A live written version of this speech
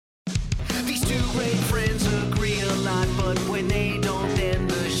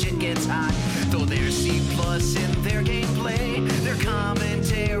us in their gameplay. Their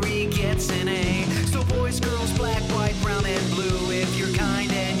commentary gets an A. So boys, girls, black, white, brown, and blue, if you're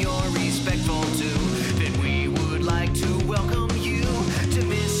kind and you're respectful too, then we would like to welcome you to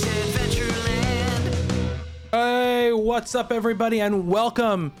Misadventureland. Hey, what's up, everybody, and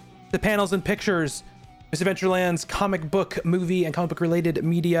welcome to Panels and Pictures, Misadventureland's comic book, movie, and comic book related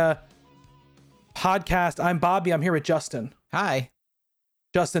media podcast. I'm Bobby. I'm here with Justin. Hi.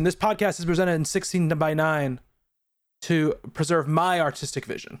 Justin, this podcast is presented in 16:9 to preserve my artistic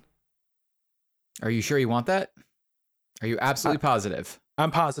vision. Are you sure you want that? Are you absolutely positive?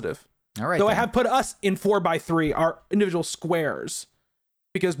 I'm positive. All right. Though then. I have put us in 4x3, our individual squares,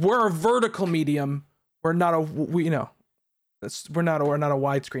 because we're a vertical medium. We're not a we're not a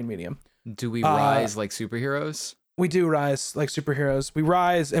widescreen medium. Do we rise like superheroes? We do rise like superheroes. We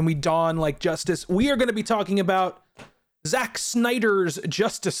rise and we dawn like justice. We are going to be talking about Zack Snyder's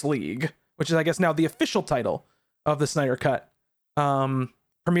Justice League, which is, I guess, now the official title of the Snyder Cut.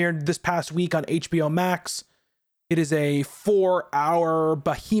 Premiered this past week on HBO Max. It is a 4-hour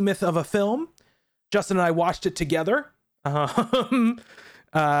behemoth of a film. Justin and I watched it together. And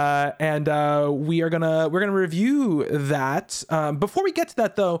we're gonna review that. Before we get to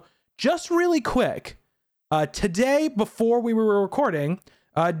that, though, just really quick. Today, before we were recording,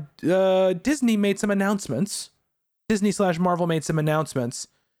 Disney made some announcements. Disney/Marvel made some announcements.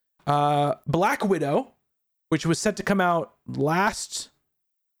 Black Widow, which was set to come out last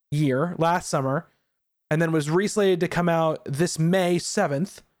summer, and then was reslated to come out this May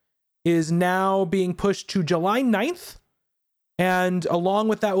 7th, is now being pushed to July 9th. And along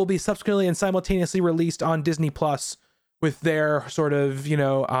with that will be subsequently and simultaneously released on Disney Plus with their sort of,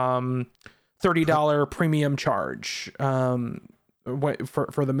 $30 premium charge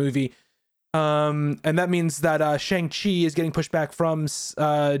for the movie. And that means that Shang-Chi is getting pushed back from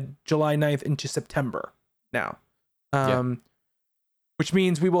July 9th into September now. Which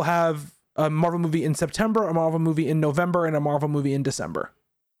means we will have a Marvel movie in September, a Marvel movie in November, and a Marvel movie in December.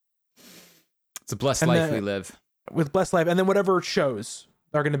 It's a blessed life we live. With Blessed Life, and then whatever shows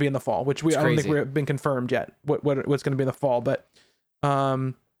are going to be in the fall, which I don't think we've been confirmed yet. What's going to be in the fall, but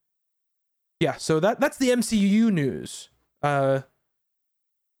yeah. So that's the MCU news. I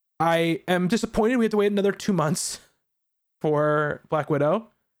am disappointed we have to wait another 2 months for Black Widow,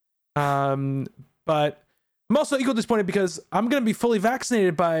 but I'm also equally disappointed because I'm going to be fully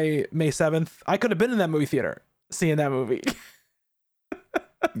vaccinated by May 7th. I could have been in that movie theater seeing that movie.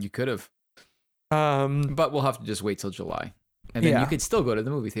 You could have. But we'll have to just wait till July, and then you could still go to the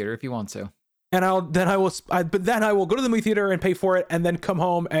movie theater if you want to. And I will go to the movie theater and pay for it, and then come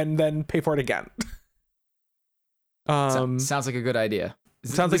home and then pay for it again. Sounds like a good idea.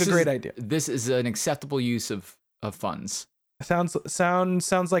 Sounds like a great idea. This is an acceptable use of funds. Sounds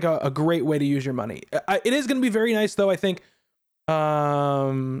like a great way to use your money. It is going to be very nice, though. I think,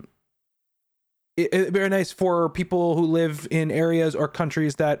 it's very nice for people who live in areas or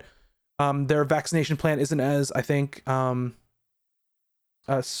countries that their vaccination plan isn't as, I think,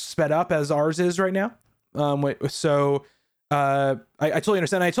 sped up as ours is right now. So I totally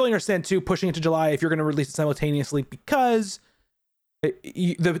understand. I totally understand too, pushing it to July if you're going to release it simultaneously, because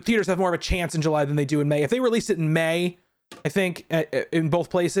the theaters have more of a chance in July than they do in May. If they release it in May, I think in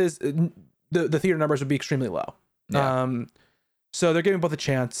both places, the theater numbers would be extremely low. Yeah. So they're giving both a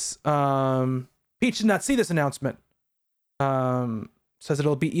chance. Peach did not see this announcement. Says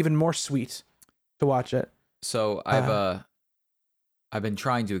it'll be even more sweet to watch it. So I've been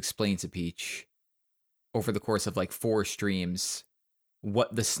trying to explain to Peach over the course of like 4 streams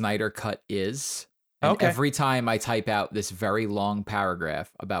what the Snyder Cut is. And every time I type out this very long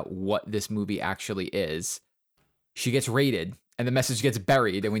paragraph about what this movie actually is, she gets rated and the message gets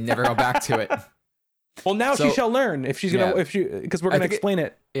buried and we never go back to it. Well, now she shall learn because we're gonna explain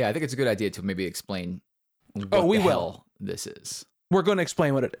it. Yeah, I think it's a good idea to maybe explain what the hell this is. We're going to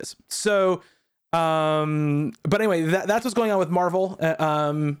explain what it is. So, but anyway, that's what's going on with Marvel.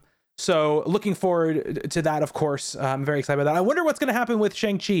 So looking forward to that, of course. I'm very excited about that. I wonder what's going to happen with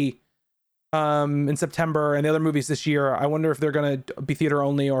Shang-Chi in September and the other movies this year. I wonder if they're going to be theater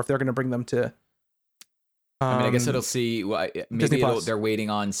only or if they're going to bring them to I guess it'll see. Maybe they're waiting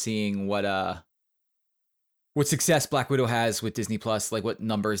on seeing what success Black Widow has with Disney Plus, like what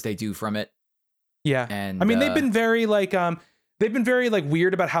numbers they do from it. Yeah. And I mean, they've been very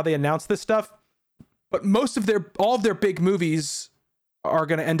weird about how they announce this stuff, but all of their big movies are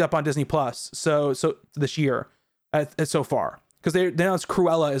going to end up on Disney Plus. So this year, so far, because they announced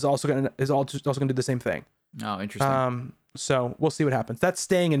Cruella is also going to do the same thing. Oh, interesting. So we'll see what happens. That's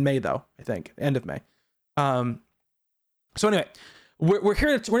staying in May, though. I think end of May. So anyway, we're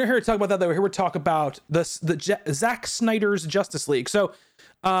here to talk about that. Though we're here to talk about Zack Snyder's Justice League. So,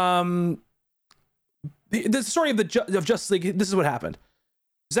 the story of Justice League. This is what happened.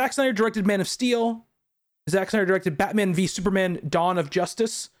 Zack Snyder directed Man of Steel. Zack Snyder directed Batman v Superman: Dawn of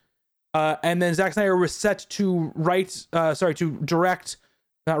Justice. And then Zack Snyder was set to direct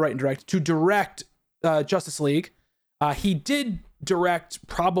Justice League. He did direct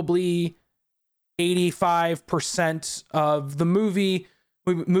probably 85% of the movie.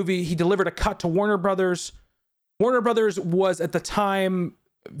 He delivered a cut to Warner Brothers. Warner Brothers was at the time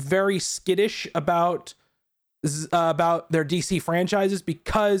very skittish about their DC franchises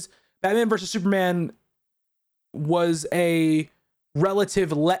because Batman vs Superman was a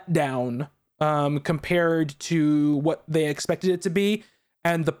relative letdown compared to what they expected it to be,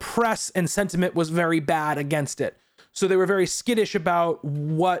 and the press and sentiment was very bad against it. So they were very skittish about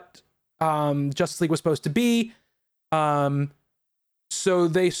what Justice League was supposed to be. So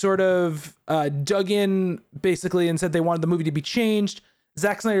they sort of dug in basically and said they wanted the movie to be changed.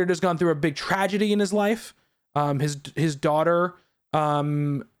 Zack Snyder had just gone through a big tragedy in his life. His daughter,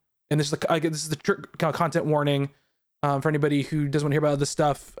 and this is the content warning for anybody who doesn't want to hear about this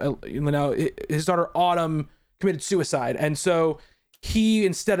stuff. His daughter Autumn committed suicide, and so he,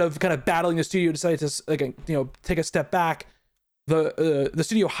 instead of kind of battling the studio, decided to take a step back. The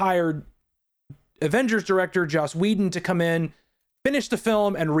studio hired Avengers director Joss Whedon to come in, finish the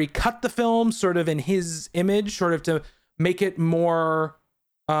film, and recut the film sort of in his image, sort of to make it more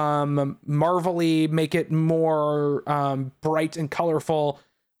Marvel-y, make it more bright and colorful,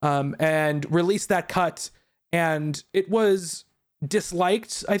 and release that cut. And it was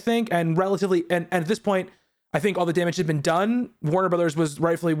disliked, I think, and relatively, and at this point, I think all the damage had been done. Warner Brothers was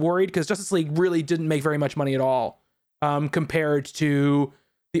rightfully worried because Justice League really didn't make very much money at all compared to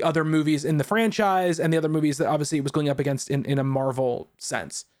the other movies in the franchise and the other movies that obviously it was going up against in a Marvel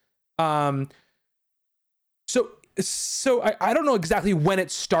sense. So I don't know exactly when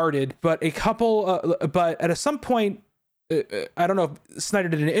it started, but at some point, I don't know if Snyder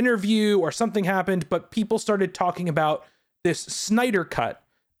did an interview or something happened, but people started talking about this Snyder cut,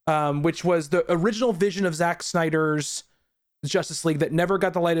 which was the original vision of Zack Snyder's Justice League that never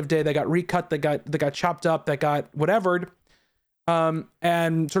got the light of day. That got recut, that got chopped up, that got whatevered.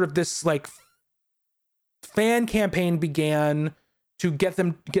 And sort of this like fan campaign began to get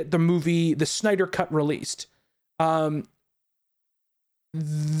the movie, the Snyder cut, released.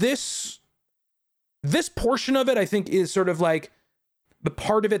 This portion of it, I think, is sort of like the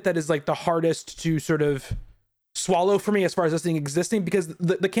part of it that is like the hardest to sort of swallow for me as far as this thing existing, because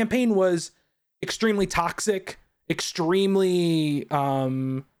the campaign was extremely toxic, extremely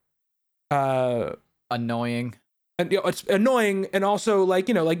annoying. And it's annoying, and also like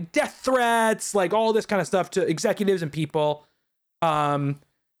death threats, like all this kind of stuff to executives and people. The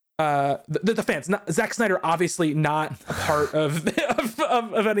fans, Zack Snyder, obviously not a part of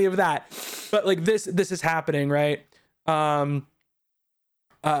any of that, but like this is happening, right? And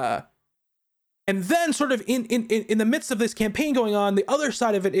then sort of in the midst of this campaign going on, the other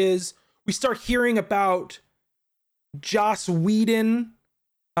side of it is we start hearing about Joss Whedon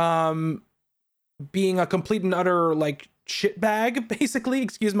being a complete and utter like shitbag, basically,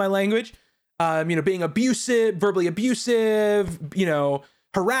 excuse my language, being abusive, verbally abusive,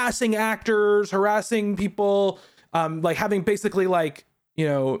 harassing actors, harassing people, like having basically like,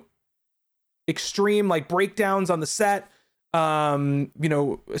 extreme like breakdowns on the set,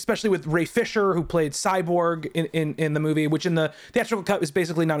 especially with Ray Fisher, who played Cyborg in the movie, which in the theatrical cut is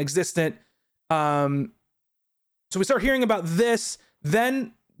basically non-existent. So we start hearing about this,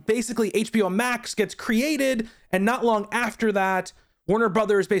 then basically HBO Max gets created, and not long after that, Warner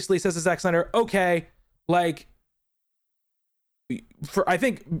Brothers basically says to Zack Snyder, okay, like, I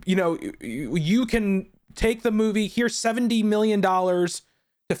think, you can take the movie, here's $70 million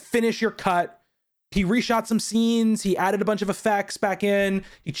to finish your cut. He reshot some scenes, he added a bunch of effects back in,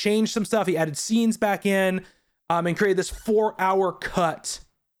 he changed some stuff, he added scenes back in, and created this 4-hour cut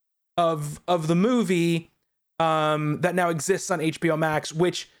of the movie that now exists on HBO Max,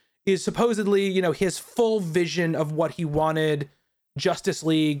 which is supposedly, his full vision of what he wanted Justice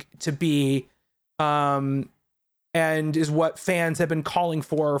League to be, and is what fans have been calling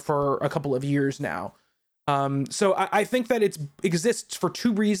for a couple of years now. So I think that it exists for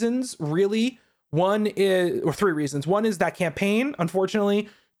two reasons, really. Three reasons. One is that campaign, unfortunately.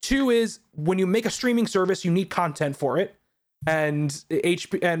 Two is when you make a streaming service, you need content for it. And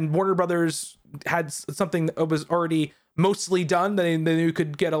Warner Brothers had something that was already mostly done that they knew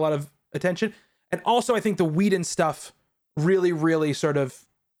could get a lot of attention. And also, I think the Whedon stuff really, really sort of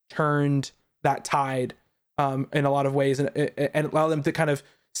turned that tide in a lot of ways, and allow them to kind of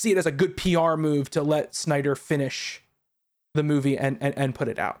see it as a good PR move to let Snyder finish the movie and put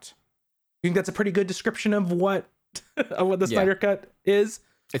it out. You think that's a pretty good description of what the Snyder Cut is?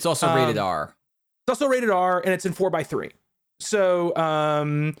 It's also rated R. It's also rated R, and it's in 4:3. So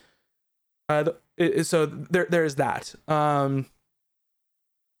so there's that.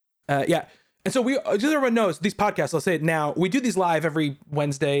 Yeah. And so just everyone knows these podcasts, I'll say it now, we do these live every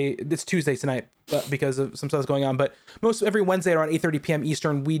Wednesday. It's Tuesday tonight because of some stuff going on, but most every Wednesday around 8:30 p.m.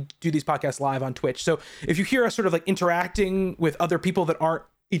 Eastern, we do these podcasts live on Twitch. So if you hear us sort of like interacting with other people that aren't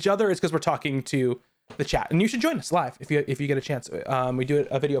each other, it's because we're talking to the chat, and you should join us live if you get a chance. We do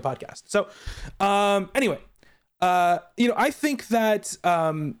a video podcast. So anyway, I think that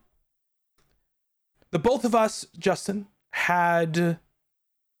the both of us, Justin, had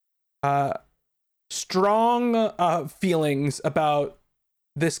strong feelings about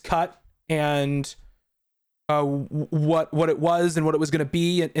this cut and what it was and what it was going to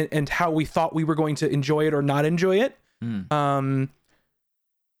be, and how we thought we were going to enjoy it or not enjoy it.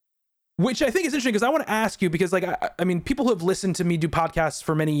 Which I think is interesting, because I want to ask you, because like I mean, people who have listened to me do podcasts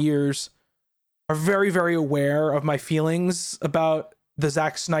for many years are very, very aware of my feelings about the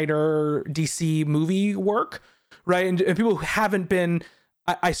Zack Snyder DC movie work, right? And people who haven't been,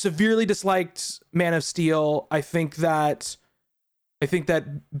 I severely disliked Man of Steel. I think that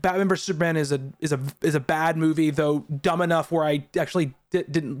Batman vs Superman is a bad movie, though dumb enough where I actually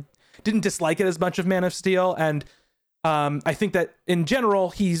didn't dislike it as much of Man of Steel. And I think that in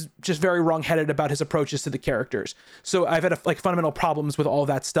general, he's just very wrongheaded about his approaches to the characters. So I've had fundamental problems with all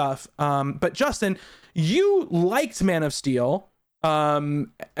that stuff. But Justin, you liked Man of Steel. And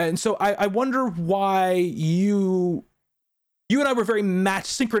so I wonder why you and I were very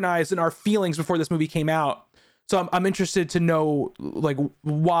synchronized in our feelings before this movie came out. So I'm interested to know like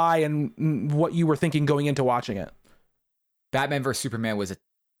why and what you were thinking going into watching it. Batman vs Superman was a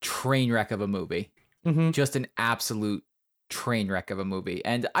train wreck of a movie. Mm-hmm. Just an absolute train wreck of a movie.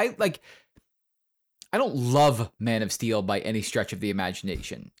 And I don't love Man of Steel by any stretch of the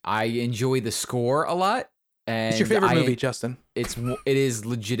imagination. I enjoy the score a lot. And it's your favorite movie, Justin. It is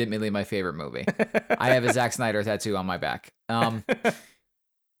legitimately my favorite movie. I have a Zack Snyder tattoo on my back.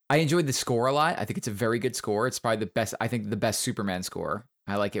 I enjoyed the score a lot. I think it's a very good score. It's probably the best Superman score.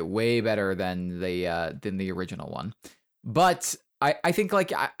 I like it way better than the original one. But I think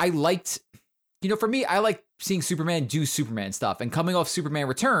like I liked, for me, I like seeing Superman do Superman stuff. And coming off Superman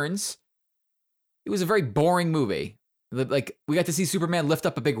Returns, it was a very boring movie. Like, we got to see Superman lift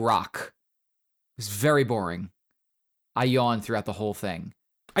up a big rock. It was very boring. I yawned throughout the whole thing.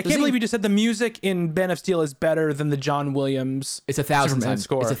 I can't believe you just said the music in Man of Steel is better than the John Williams. It's 1,000 times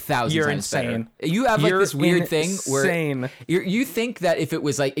score. It's 1,000 You're times insane. Better. You have like this weird thing where you think that if it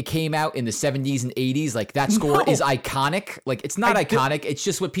was like it came out in the 70s and 80s, like that score is iconic. Like, it's not iconic. It's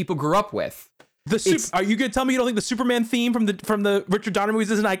just what people grew up with. Are you gonna tell me you don't think the Superman theme from the Richard Donner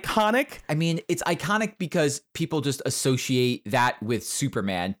movies isn't iconic? I mean, it's iconic because people just associate that with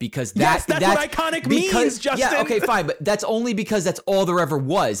Superman, because that's what iconic means, Justin. Yeah, okay, fine, but that's only because that's all there ever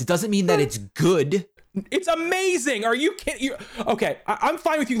was. It doesn't mean that it's good. It's amazing. Are you kidding? Okay, I'm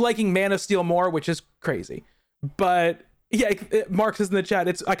fine with you liking Man of Steel more, which is crazy, but. Yeah, Mark says in the chat,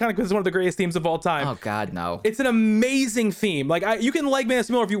 it's iconic because it's one of the greatest themes of all time. Oh, God, no. It's an amazing theme. Like, you can like Man of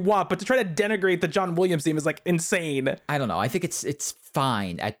Steel if you want, but to try to denigrate the John Williams theme is, like, insane. I don't know. I think it's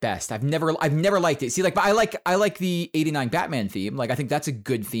fine at best. I've never liked it. See, like, but I like the 89 Batman theme. Like, I think that's a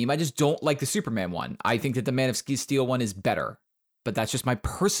good theme. I just don't like the Superman one. I think that the Man of Steel one is better. But that's just my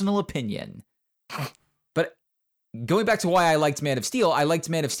personal opinion. But going back to why I liked Man of Steel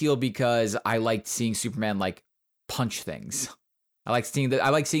because I liked seeing Superman, like, punch things. I like seeing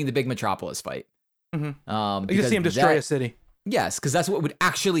the big Metropolis fight. Mm-hmm. You can see him destroy a city. Yes, because that's what would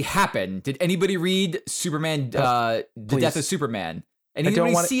actually happen. Did anybody read Superman? The Death of Superman? And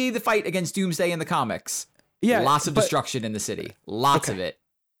anybody see the fight against Doomsday in the comics? Yeah, lots of destruction in the city. Lots of it.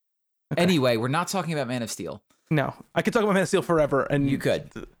 Okay. Anyway, we're not talking about Man of Steel. No, I could talk about Man of Steel forever, and you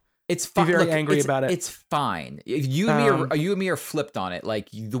could. It's fine. Be very angry about it. It's fine. You and me are flipped on it. Like,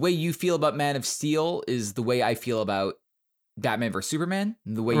 the way you feel about Man of Steel is the way I feel about Batman vs Superman.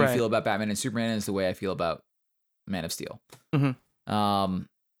 And the way you feel about Batman and Superman is the way I feel about Man of Steel. Mm-hmm.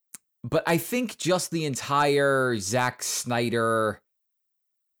 But I think just the entire Zack Snyder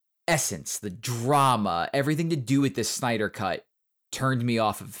essence, the drama, everything to do with this Snyder cut turned me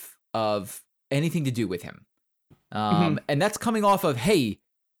off of anything to do with him. And that's coming off of, hey,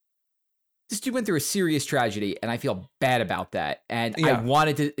 this dude went through a serious tragedy, and I feel bad about that. And I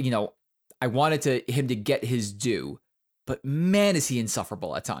wanted him to get his due. But man, is he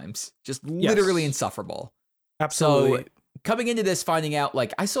insufferable at times. Just literally insufferable. Absolutely. So coming into this, finding out,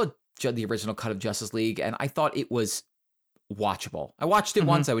 like, I saw the original cut of Justice League, and I thought it was watchable. I watched it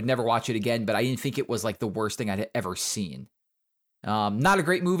once. I would never watch it again, but I didn't think it was like the worst thing I'd ever seen. Not a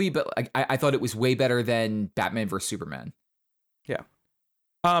great movie, but I thought it was way better than Batman vs Superman. Yeah.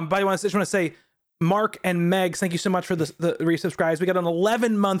 By the way, I just want to say, Mark and Megs, thank you so much for the resubscribes. We got an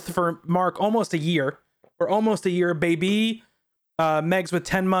 11-month for Mark, almost a year. We're almost a year, baby. Megs with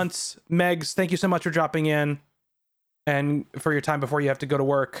 10 months. Megs, thank you so much for dropping in and for your time before you have to go to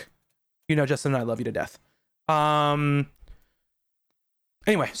work. You know, Justin and I love you to death.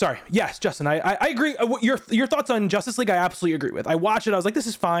 Anyway, sorry. Yes, Justin, I agree. Your thoughts on Justice League, I absolutely agree with. I watched it. I was like, this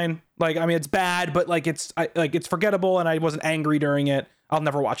is fine. Like, I mean, it's bad, but like it's forgettable, and I wasn't angry during it. I'll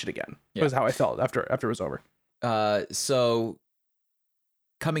never watch it again. Yeah. Was how I felt after it was over. So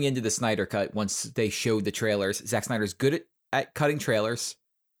coming into the Snyder Cut, once they showed the trailers, Zack Snyder's good at cutting trailers,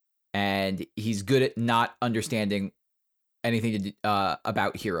 and he's good at not understanding anything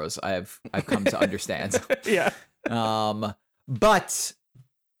about heroes. I've come to understand. Yeah. But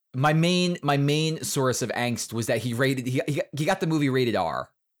my main source of angst was that he got the movie rated R,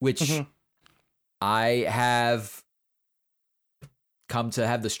 which I have come to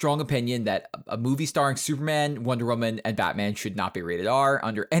have the strong opinion that a movie starring Superman, Wonder Woman, and Batman should not be rated R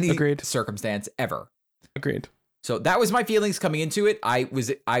under any circumstance ever. Agreed. So that was my feelings coming into it. I was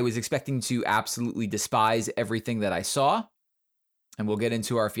expecting to absolutely despise everything that I saw, and we'll get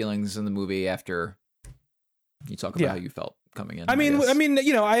into our feelings in the movie after you talk about how you felt coming in. I mean,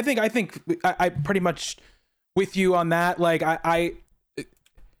 you know, I think I pretty much with you on that. Like,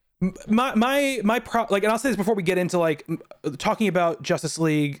 my pro, like, and I'll say this before we get into like talking about Justice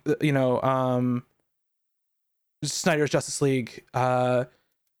League, you know, Snyder's Justice League.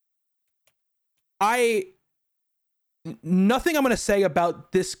 Nothing I'm going to say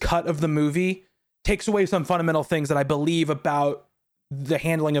about this cut of the movie takes away some fundamental things that I believe about the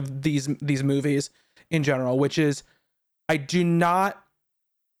handling of these movies in general, which is I do not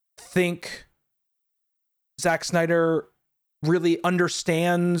think Zack Snyder really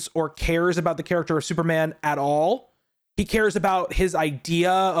understands or cares about the character of Superman at all. He cares about his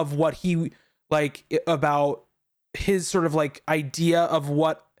idea of what he like, about his sort of like idea of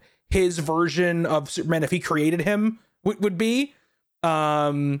what his version of Superman, if he created him, would be.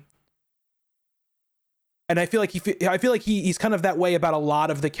 And I feel like he's kind of that way about a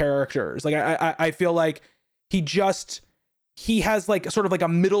lot of the characters. Like I feel like he has like sort of like a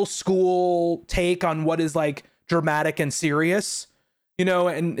middle school take on what is like dramatic and serious, you know,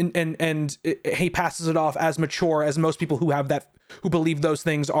 and he passes it off as mature as most people who believe those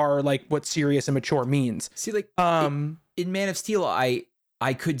things are like what serious and mature means. See, like in Man of Steel, I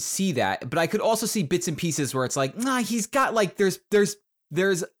could see that, but I could also see bits and pieces where it's like, nah, he's got like there's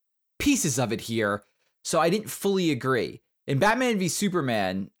pieces of it here. So I didn't fully agree. In Batman v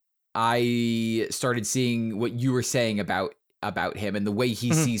Superman, I started seeing what you were saying about him and the way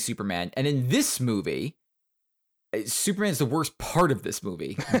he sees Superman. And in this movie, Superman's the worst part of this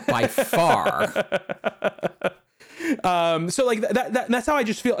movie by far. So like that's how I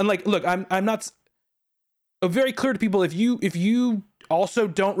just feel. And like, look, I'm not very clear to people. If you also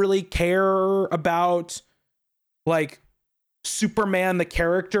don't really care about like Superman the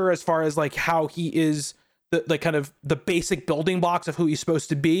character as far as like how he is the kind of the basic building blocks of who he's supposed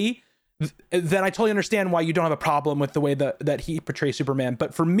to be, then I totally understand why you don't have a problem with the way that he portrays Superman.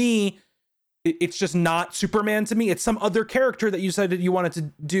 But for me, it's just not Superman to me. It's some other character that you said that you wanted to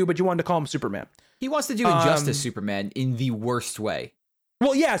do, but you wanted to call him Superman. He wants to do Injustice Superman in the worst way.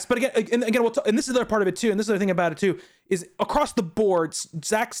 Well, yes, but again, and this is the other part of it too, and this is the other thing about it too, is across the board,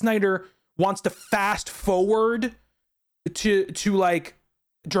 Zack Snyder wants to fast forward to like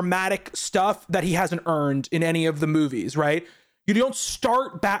dramatic stuff that he hasn't earned in any of the movies, right? You don't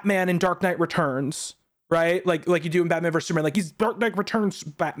start Batman in Dark Knight Returns, right? Like you do in Batman vs Superman. Like he's Dark Knight Returns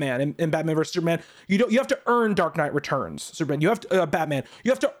Batman in Batman vs Superman. You have to earn Dark Knight Returns Superman. You have to Batman.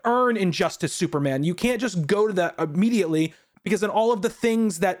 You have to earn Injustice Superman. You can't just go to that immediately, because then all of the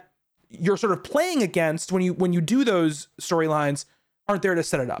things that you're sort of playing against when you do those storylines aren't there to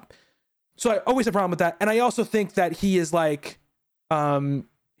set it up. So I always have a problem with that. And I also think that he is like,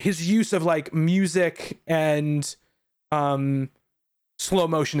 his use of like music and slow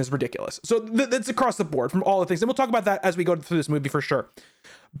motion is ridiculous. So that's across the board from all the things. And we'll talk about that as we go through this movie for sure.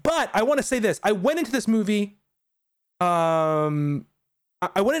 But I want to say this. I went into this movie with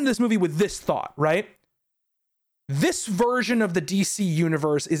this thought, right? This version of the DC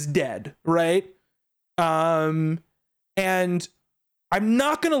universe is dead, right? And I'm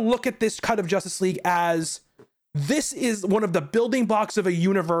not going to look at this cut of Justice League as this is one of the building blocks of a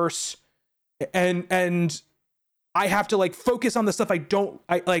universe, and I have to like focus on the stuff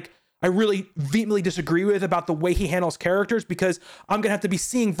I really vehemently disagree with about the way he handles characters, because I'm gonna have to be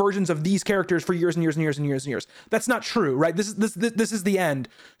seeing versions of these characters for years and years and years and years and years. That's not true, right? This is the end.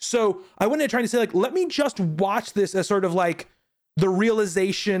 So I went in trying to say like, let me just watch this as sort of like the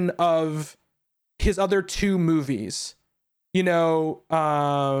realization of his other two movies, you know,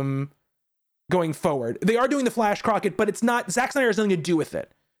 going forward. They are doing the Flash Crockett, but it's not, Zack Snyder has nothing to do with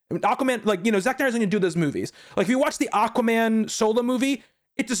it. I mean, Aquaman, like, you know, Zack Snyder has nothing to do with those movies. Like if you watch the Aquaman solo movie,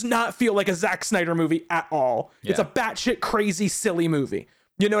 it does not feel like a Zack Snyder movie at all. Yeah. It's a batshit crazy, silly movie.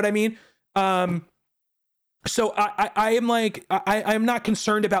 You know what I mean? So I am like, I am not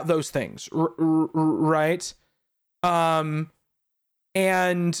concerned about those things, right?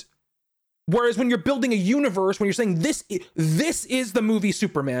 And whereas when you're building a universe, when you're saying this is the movie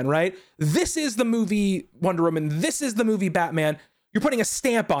Superman, right? This is the movie Wonder Woman. This is the movie Batman. You're putting a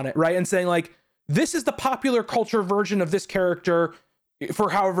stamp on it, right? And saying like, this is the popular culture version of this character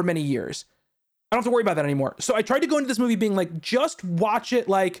for however many years. I don't have to worry about that anymore. So I tried to go into this movie being like, just watch it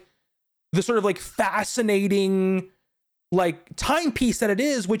like the sort of like fascinating like timepiece that it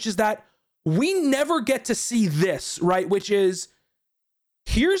is, which is that we never get to see this, right? Which is,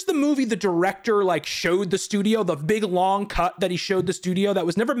 here's the movie the director like showed the studio, the big long cut that he showed the studio that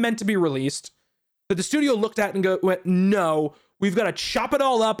was never meant to be wreleased, that the studio looked at and went, no, we've got to chop it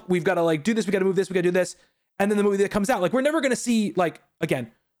all up. We've got to like do this. We got to move this. We got to do this. And then the movie that comes out, like, we're never going to see, like, again,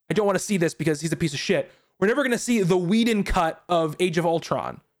 I don't want to see this because he's a piece of shit. We're never going to see the Whedon cut of Age of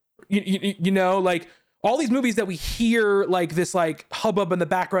Ultron. You know, like all these movies that we hear like this like hubbub in the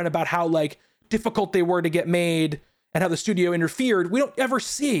background about how like difficult they were to get made and how the studio interfered. We don't ever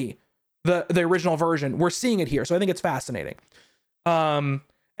see the original version. We're seeing it here. So I think it's fascinating. And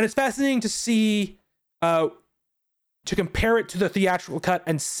it's fascinating to see, to compare it to the theatrical cut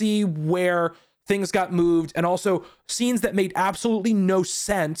and see where things got moved, and also scenes that made absolutely no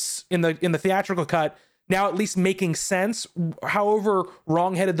sense in the theatrical cut now at least making sense, however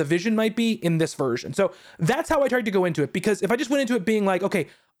wrong-headed the vision might be in this version. So that's how I tried to go into it, because if I just went into it being like, okay,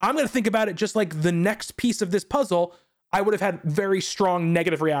 I'm going to think about it just like the next piece of this puzzle, I would have had very strong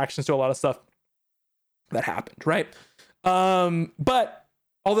negative reactions to a lot of stuff that happened, right? But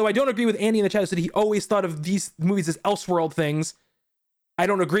although I don't agree with Andy in the chat who said he always thought of these movies as Elseworld things, I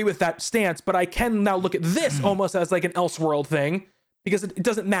don't agree with that stance, but I can now look at this almost as like an Elseworld thing, because it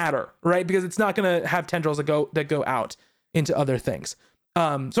doesn't matter, right? Because it's not going to have tendrils that go out into other things.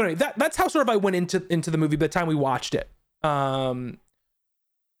 So anyway, that's how sort of I went into the movie by the time we watched it. As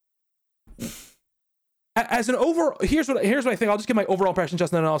an overall, here's what I think. I'll just give my overall impression,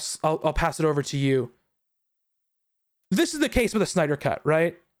 Justin, and I'll pass it over to you. This is the case with the Snyder Cut,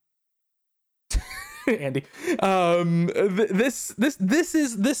 right? Andy, this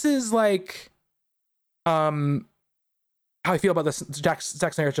is like, how I feel about this Zack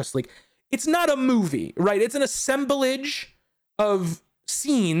Snyder's Justice League. It's not a movie, right? It's an assemblage of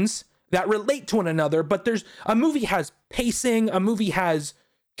scenes that relate to one another, but a movie has pacing, a movie has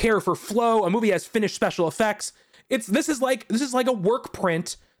care for flow, a movie has finished special effects. This is like a work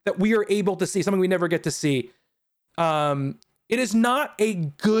print that we are able to see, something we never get to see. It is not a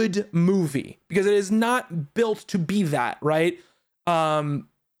good movie because it is not built to be that, right?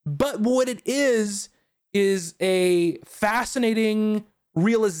 But what it is a fascinating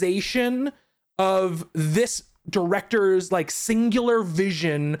realization of this director's like singular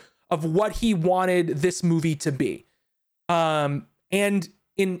vision of what he wanted this movie to be. And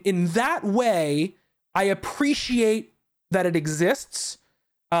in that way, I appreciate that it exists.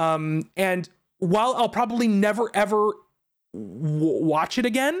 And while I'll probably never ever watch it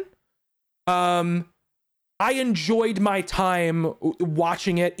again, I enjoyed my time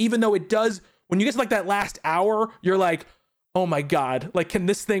watching it, even though it does, when you get to like that last hour, you're like, oh my God, like, can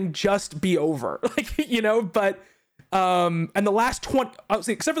this thing just be over? Like, you know, but, and the last 20, I would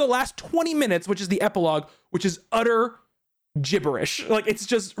say, except for the last 20 minutes, which is the epilogue, which is utter gibberish. Like, it's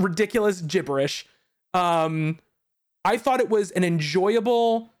just ridiculous gibberish. I thought it was an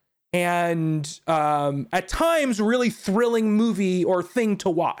enjoyable and, at times really thrilling movie or thing to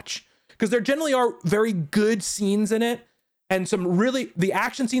watch, because there generally are very good scenes in it. And the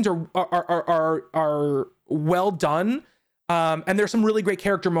action scenes are well done. And there's some really great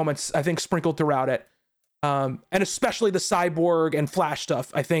character moments, I think, sprinkled throughout it. And especially the Cyborg and Flash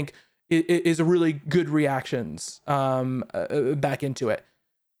stuff, I think is a really good reactions back into it.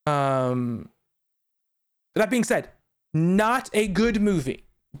 That being said, not a good movie.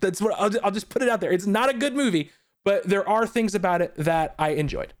 That's what I'll just put it out there. It's not a good movie, but there are things about it that I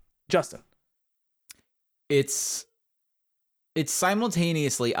enjoyed. Justin. It's it's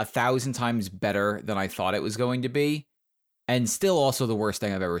simultaneously 1,000 times better than I thought it was going to be, and still also the worst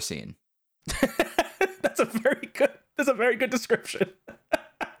thing I've ever seen. That's a very good description.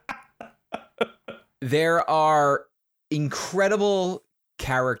 There are incredible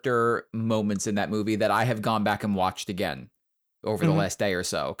character moments in that movie that I have gone back and watched again over the last day or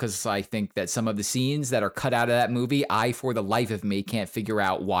so, because I think that some of the scenes that are cut out of that movie, I, for the life of me, can't figure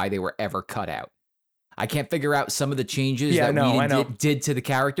out why they were ever cut out. I can't figure out some of the changes that Whedon did to the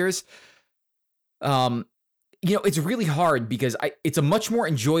characters. It's really hard because it's a much more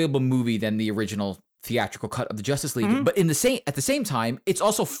enjoyable movie than the original theatrical cut of the Justice League. But at the same time, it's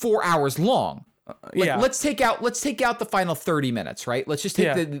also 4 hours long. Let's take out the final 30 minutes, right? Let's just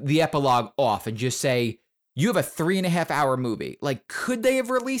take the epilogue off and just say you have a 3.5 hour movie. Like, could they have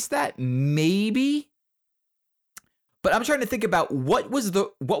released that? Maybe. But I'm trying to think about what was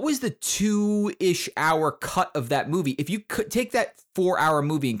the 2-ish hour cut of that movie. If you could take that 4 hour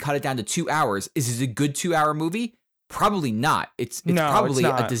movie and cut it down to 2 hours, is it a good 2 hour movie? Probably not. It's probably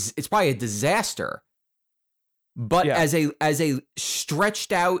a disaster. But as a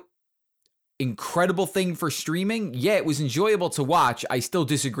stretched out, incredible thing for streaming, it was enjoyable to watch. I still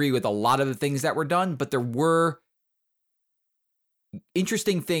disagree with a lot of the things that were done, but there were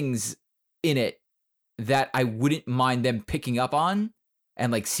interesting things in it that I wouldn't mind them picking up on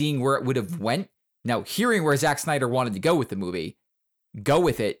and like seeing where it would have went. Now, hearing where Zack Snyder wanted to go with the movie, go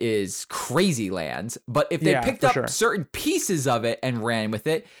with it is crazy lands. But if they picked up certain pieces of it and ran with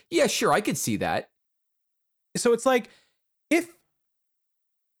it, yeah, sure, I could see that. So it's like,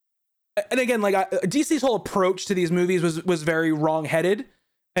 and again, like DC's whole approach to these movies was very wrong-headed,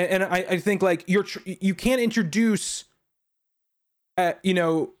 and I think like you can't introduce,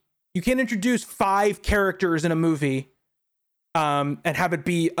 you can't introduce 5 characters in a movie, and have it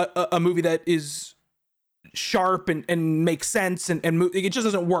be a movie that is sharp and makes sense and it just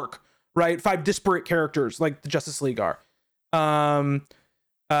doesn't work, right? 5 disparate characters like the Justice League are.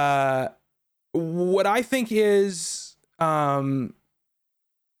 What I think is,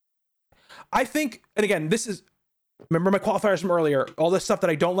 I think, and again, this is, remember my qualifiers from earlier, all this stuff that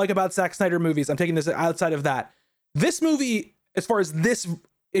I don't like about Zack Snyder movies, I'm taking this outside of that. This movie, as far as this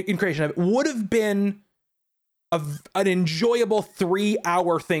in creation of it, would have been an enjoyable 3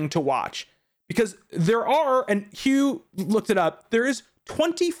 hour thing to watch, because there are, and Hugh looked it up, there is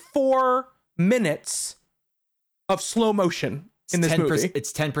 24 minutes of slow motion in this movie.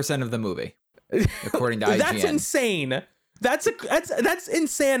 It's 10% of the movie, according to IGN. That's insane. That's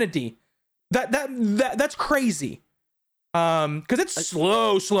insanity. That's crazy. Because it's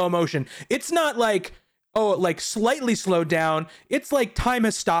slow motion. It's not like, slightly slowed down. It's like time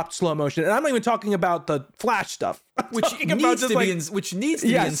has stopped slow motion. And I'm not even talking about the Flash stuff, which needs to be in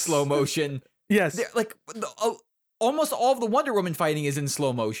slow motion. Yes. Like almost all of the Wonder Woman fighting is in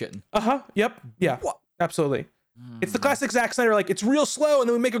slow motion. Yep. Yeah. What? Absolutely. It's the classic Zack Snyder, like it's real slow and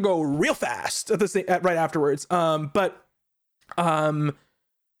then we make it go real fast right afterwards.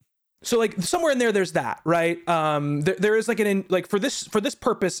 So like somewhere in there's that, right? There is like for this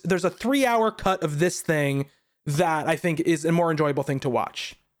purpose, there's a 3 hour cut of this thing that I think is a more enjoyable thing to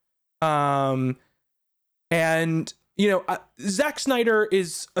watch. And Zack Snyder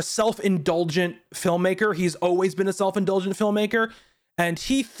is a self-indulgent filmmaker. He's always been a self-indulgent filmmaker, and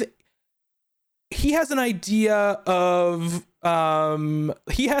he has an idea of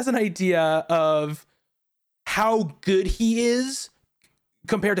how good he is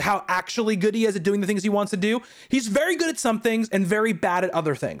compared to how actually good he is at doing the things he wants to do. He's very good at some things and very bad at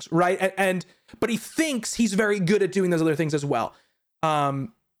other things, right? But he thinks he's very good at doing those other things as well. So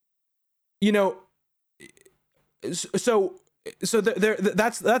that's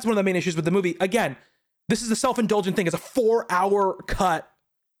one of the main issues with the movie. Again, this is a self-indulgent thing. It's a 4 hour cut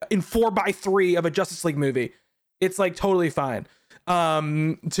in 4x3 of a Justice League movie. It's like totally fine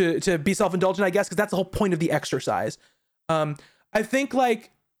to be self-indulgent, I guess, because that's the whole point of the exercise. I think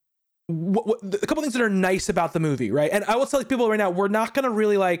like a couple things that are nice about the movie, right? And I will tell people right now, we're not going to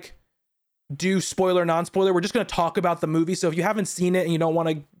really like do spoiler, non-spoiler. We're just going to talk about the movie. So if you haven't seen it and you don't want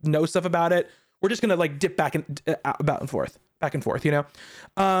to know stuff about it, we're just going to like dip back and back and forth, One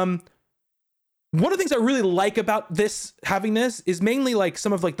of the things I really like about having this is mainly like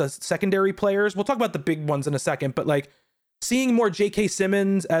some of like the secondary players. We'll talk about the big ones in a second, but like seeing more J.K.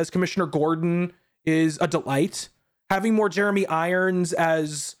 Simmons as Commissioner Gordon is a delight. Having more Jeremy Irons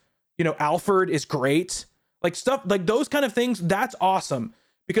as, Alfred is great. Like stuff like those kind of things. That's awesome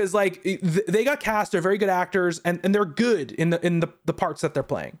because like they got cast. They're very good actors and they're good in the parts that they're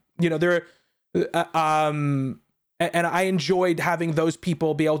playing. They're and I enjoyed having those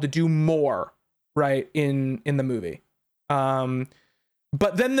people be able to do more right in the movie.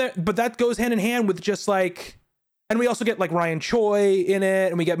 But that goes hand in hand with just like, and we also get like Ryan Choi in it,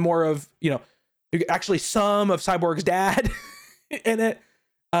 and we get more of, actually some of Cyborg's dad in it.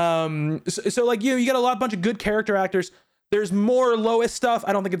 So like you get a bunch of good character actors. There's more Lois stuff.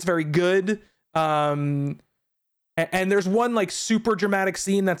 I don't think it's very good. And there's one like super dramatic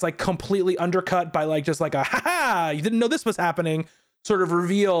scene that's like completely undercut by like just like a ha, you didn't know this was happening sort of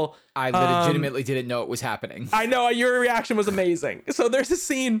reveal. I legitimately didn't know it was happening. I know, your reaction was amazing. So there's this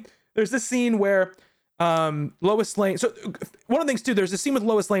scene where Lois Lane. So one of the things too, there's this scene with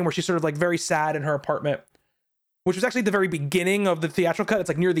Lois Lane where she's sort of like very sad in her apartment, which was actually at the very beginning of the theatrical cut. It's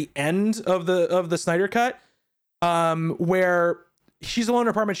like near the end of the Snyder cut, where she's alone in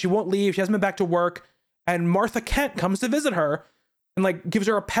her apartment. She won't leave. She hasn't been back to work. And Martha Kent comes to visit her and like gives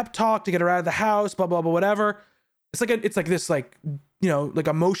her a pep talk to get her out of the house, blah, blah, blah, whatever. It's like this like, like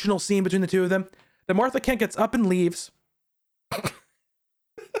emotional scene between the two of them. Then Martha Kent gets up and leaves.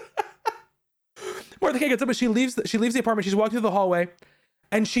 Martha Kent gets up and she leaves the apartment. She's walking through the hallway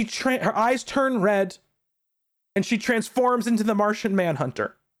and her eyes turn red and she transforms into the Martian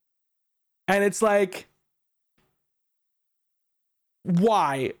Manhunter. And it's like,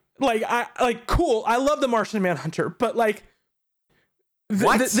 why? Like, cool. I love the Martian Manhunter, but like,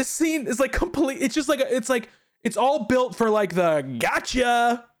 the scene is like complete. It's just like, it's all built for like the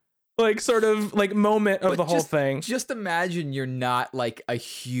gotcha, like sort of like moment of the whole thing. Just imagine you're not like a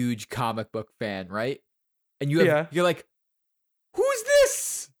huge comic book fan, right? And you're like, who's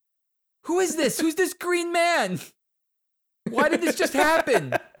this? Who is this? Who's this green man? Why did this just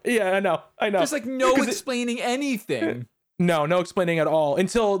happen? Yeah, I know. There's like no explaining anything. No explaining at all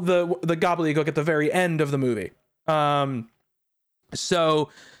until the gobbledygook at the very end of the movie. There's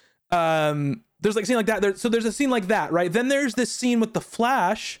like a scene like that. So there's a scene like that, right? Then there's this scene with the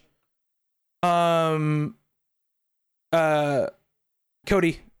Flash. Cody,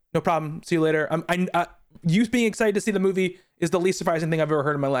 no problem. See you later. You being excited to see the movie is the least surprising thing I've ever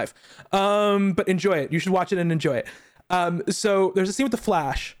heard in my life. But enjoy it. You should watch it and enjoy it. So there's a scene with the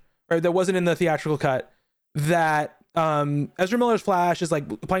Flash, right, that wasn't in the theatrical cut, that Ezra Miller's Flash is like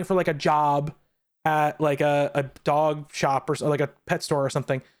applying for like a job at like a dog shop or like a pet store or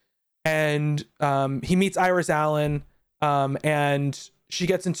something. And he meets Iris Allen, and she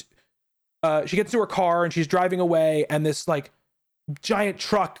gets into her car and she's driving away, and this like giant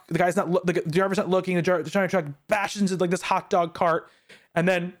truck, the driver's not looking, the giant truck bashes into like this hot dog cart, and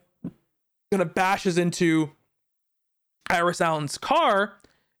then kind of bashes into Iris Allen's car,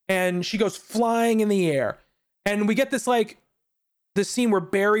 and she goes flying in the air. And we get this scene where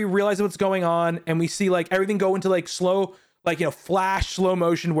Barry realizes what's going on, and we see like everything go into like slow, like, flash slow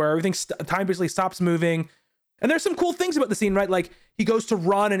motion where everything time basically stops moving. And there's some cool things about the scene, right? Like he goes to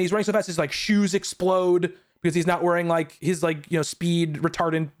run and he's running so fast his like shoes explode because he's not wearing like his like, speed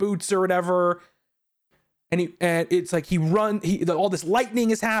retardant boots or whatever. And it's like all this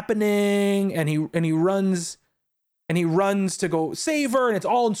lightning is happening, and he runs to go save her, and it's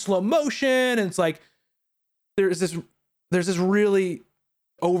all in slow motion, and it's like there's this really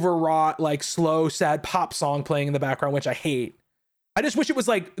overwrought, like slow, sad pop song playing in the background, which I hate. I just wish it was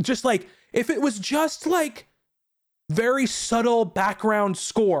if it was just like very subtle background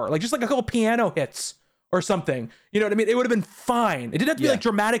score, like just like a couple piano hits or something. You know what I mean? It would have been fine. It didn't have to be like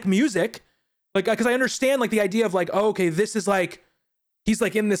dramatic music, like, because I understand like the idea of like, oh, okay, this is like he's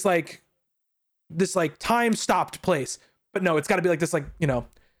like in this time stopped place, but no, it's got to be like this, like,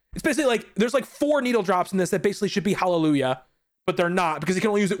 it's basically like there's like 4 needle drops in this that basically should be Hallelujah, but they're not, because he can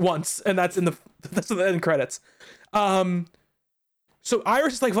only use it once, and that's in the end credits. So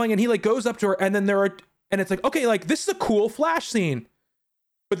Iris is like flying, and he like goes up to her, and then and it's like, okay, like this is a cool Flash scene,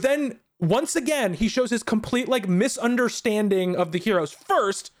 but then once again he shows his complete like misunderstanding of the heroes.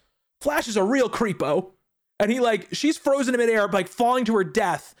 First, Flash is a real creepo, and she's frozen in midair, like falling to her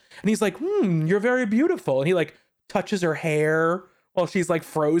death, and he's like, you're very beautiful, and he like touches her hair while she's like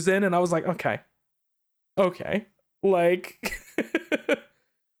frozen, and I was like, okay, like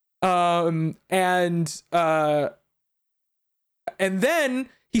and then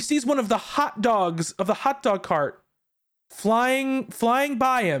he sees one of the hot dogs of the hot dog cart flying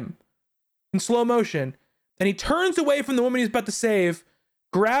by him in slow motion, and he turns away from the woman he's about to save,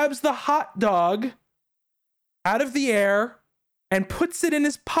 grabs the hot dog out of the air and puts it in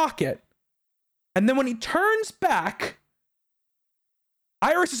his pocket, and then when he turns back,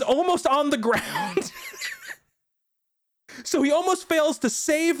 Iris is almost on the ground. So he almost fails to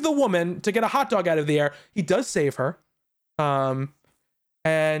save the woman to get a hot dog out of the air. He does save her.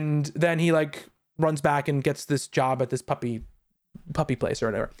 And then he like runs back and gets this job at this puppy place or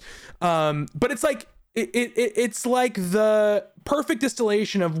whatever. But it's like, it's like the perfect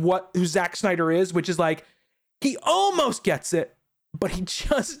distillation of who Zack Snyder is, which is like he almost gets it, but he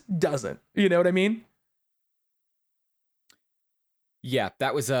just doesn't. You know what I mean? Yeah,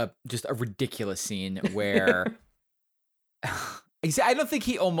 that was just a ridiculous scene where I don't think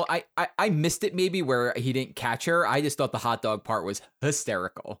he almost I missed it maybe where he didn't catch her. I just thought the hot dog part was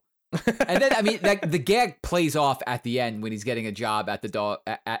hysterical. And then I mean like the gag plays off at the end when he's getting a job at the dog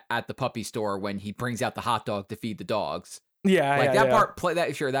at the puppy store when he brings out the hot dog to feed the dogs. Yeah, like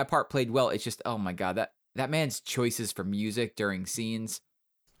that part played well. It's just, oh my God, that man's choices for music during scenes.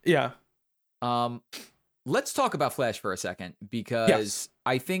 Yeah. Let's talk about Flash for a second, because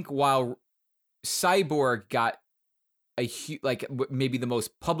I think while Cyborg got maybe the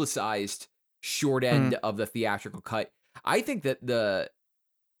most publicized short end of the theatrical cut, I think that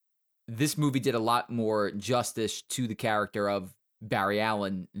this movie did a lot more justice to the character of Barry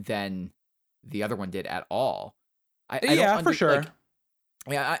Allen than the other one did at all. For sure.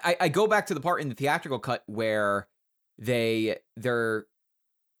 I go back to the part in the theatrical cut where they're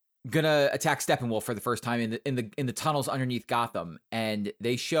gonna attack Steppenwolf for the first time in the tunnels underneath Gotham, and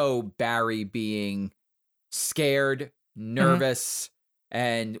they show Barry being scared, nervous,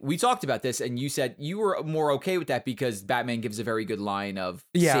 and we talked about this, and you said you were more okay with that because Batman gives a very good line of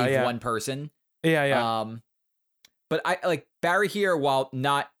save one person. But I like Barry here, while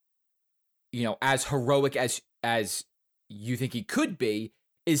not as heroic as you think he could be,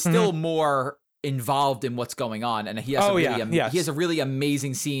 is still more involved in what's going on, and he has he has a really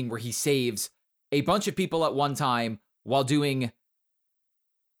amazing scene where he saves a bunch of people at one time while doing,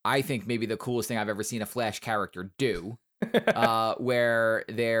 I think, maybe the coolest thing I've ever seen a Flash character do, where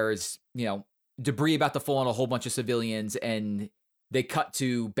there's debris about to fall on a whole bunch of civilians, and they cut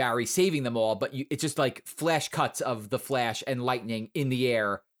to Barry saving them all, but it's just like flash cuts of the Flash and lightning in the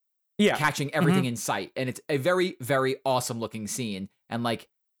air, catching everything in sight, and it's a very, very awesome looking scene. And like,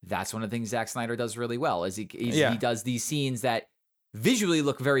 that's one of the things Zack Snyder does really well, is he does these scenes that visually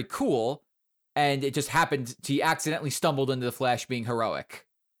look very cool, and it just happened he accidentally stumbled into the Flash being heroic.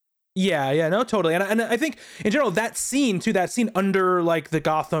 Yeah, no, totally. And I think in general that scene under like the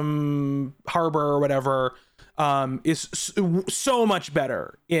Gotham Harbor or whatever is so much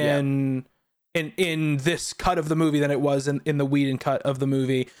better in this cut of the movie than it was in the Whedon cut of the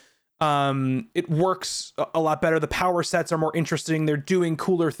movie. It works a lot better. The power sets are more interesting. They're doing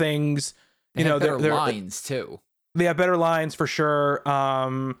cooler things. They have better lines too. They have better lines for sure.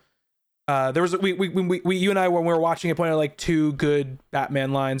 There was we you and I, when we were watching it, pointed out like two good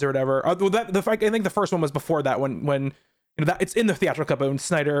Batman lines or whatever. I think the first one was before that, when that it's in the theatrical cut, but when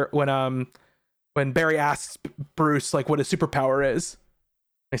Snyder when Barry asks Bruce like what his superpower is,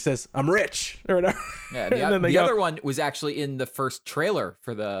 he says, "I'm rich," or whatever. Yeah, the other one was actually in the first trailer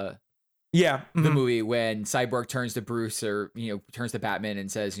for the movie, when Cyborg turns to Bruce, or turns to Batman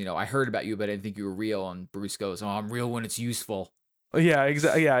and says, "I heard about you, but I didn't think you were real." And Bruce goes, "Oh, I'm real when it's useful." Yeah,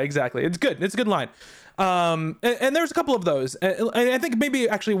 exactly. It's good. It's a good line. And there's a couple of those. And I think maybe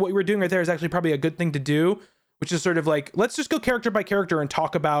actually what we're doing right there is actually probably a good thing to do, which is sort of like, let's just go character by character and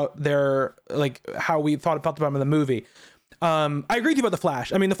talk about their, like, how we felt about them in the movie. I agree with you about the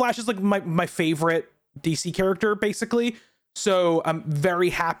Flash. I mean, the Flash is like my favorite DC character, basically. So I'm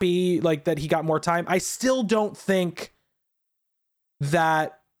very happy like that he got more time. I still don't think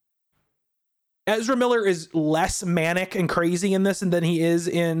that Ezra Miller is less manic and crazy in this than he is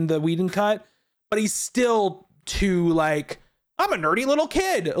in the Whedon cut, but he's still too like, I'm a nerdy little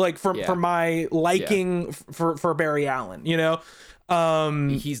kid, like for my liking for Barry Allen,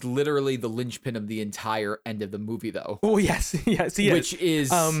 he's literally the linchpin of the entire end of the movie, though. Oh yes, he which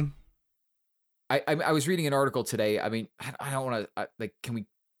is I was reading an article today. I mean, I don't want to I'm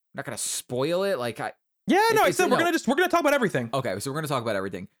not gonna spoil it. Like I said we're gonna talk about everything. Okay, so we're gonna talk about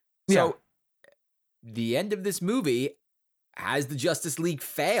everything. So the end of this movie has the Justice League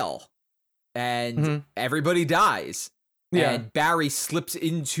fail, and everybody dies. Yeah. And Barry slips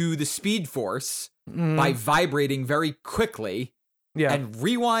into the Speed Force by vibrating very quickly and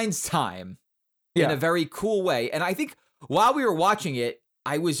rewinds time in a very cool way. And I think while we were watching it,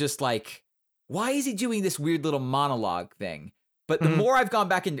 I was just like, why is he doing this weird little monologue thing? But the more I've gone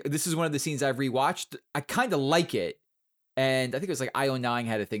back, and this is one of the scenes I've rewatched, I kind of like it. And I think it was like IO9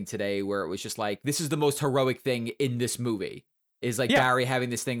 had a thing today where it was just like, this is the most heroic thing in this movie, is like Barry having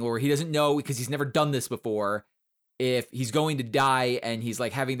this thing where he doesn't know, because he's never done this before, if he's going to die, and he's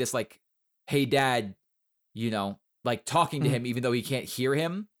like having this like, hey dad, like talking to him even though he can't hear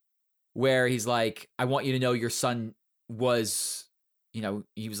him, where he's like, I want you to know your son was,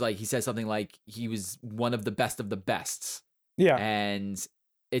 he was like, he says something like he was one of the best of the bests. Yeah. And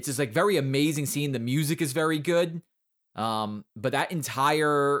It's just like very amazing scene. The music is very good. But that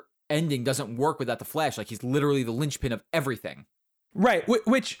entire ending doesn't work without the Flash. Like, he's literally the linchpin of everything. Right.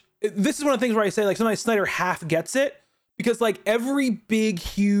 Which this is one of the things where I say, like, sometimes Snyder half gets it, because like every big,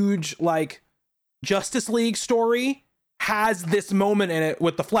 huge, like, Justice League story has this moment in it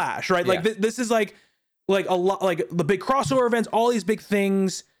with the Flash, right? Like this is like a lot, like the big crossover events, all these big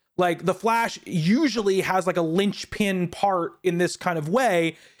things. Like the Flash usually has like a linchpin part in this kind of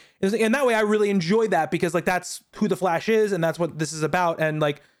way. And that way I really enjoy that, because like that's who the Flash is and that's what this is about. And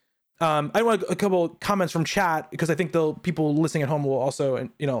like, I want a couple comments from chat, because I think the people listening at home will also,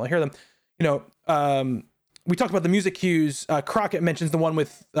 hear them. We talked about the music cues. Crockett mentions the one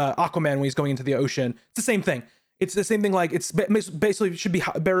with Aquaman when he's going into the ocean. It's the same thing. It's the same thing. Like, it's basically should be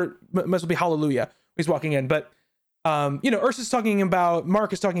must be Hallelujah when he's walking in. But Ursa's talking about,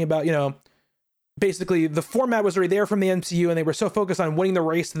 Mark is talking about, basically the format was already there from the MCU, and they were so focused on winning the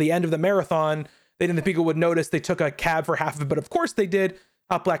race to the end of the marathon, they didn't think people would notice. They took a cab for half of it, but of course they did.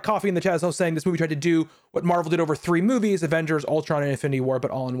 Hot Black Coffee in the chat is saying this movie tried to do what Marvel did over 3 movies: Avengers, Ultron, and Infinity War,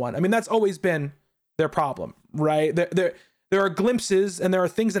 but all in one. I mean, that's always been their problem, right? There are glimpses and there are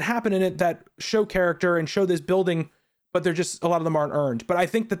things that happen in it that show character and show this building, but they're just, a lot of them aren't earned. But I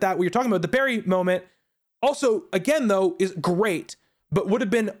think that what you're talking about, the Barry moment, also, again, though, is great, but would have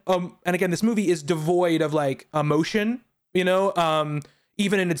been, and again, this movie is devoid of like emotion, even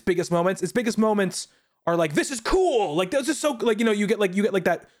in its biggest moments. Its biggest moments are like, this is cool, like this is so, like, you get like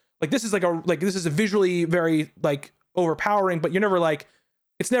that, like this is this is a visually very like overpowering, but you're never like,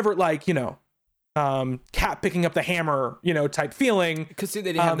 it's never like, Cap picking up the hammer, type feeling, because they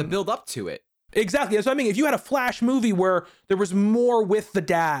didn't have the build up to it. Exactly. That's what I mean. If you had a Flash movie where there was more with the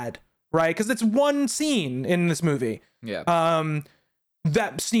dad, right? Because it's one scene in this movie. Yeah.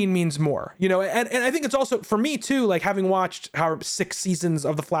 That scene means more, and I think it's also, for me too, like having watched 6 seasons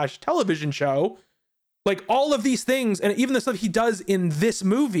of the Flash television show, like all of these things, and even the stuff he does in this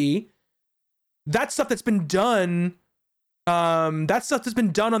movie, that's stuff that's been done. That stuff that's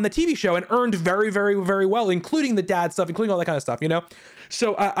been done on the TV show and earned very, very, very well, including the dad stuff, including all that kind of stuff,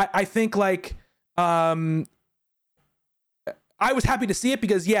 So I think like, I was happy to see it,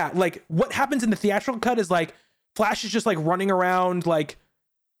 because like what happens in the theatrical cut is like Flash is just like running around, like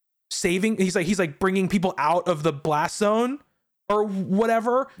saving. He's like bringing people out of the blast zone or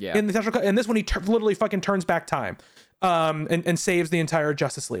whatever. Yeah. In the theatrical cut, and this one he literally fucking turns back time, and saves the entire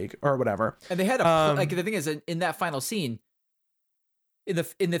Justice League or whatever. And they had like the thing is, in that final scene, in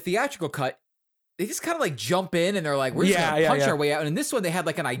the theatrical cut, they just kind of like jump in and they're like, we're just gonna punch our way out. And in this one, they had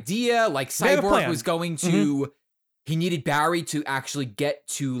like an idea, like Cyborg was going to, he needed Barry to actually get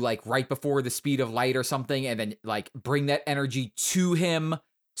to like right before the speed of light or something, and then like bring that energy to him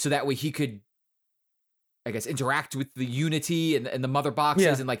so that way he could, I guess, interact with the Unity and the mother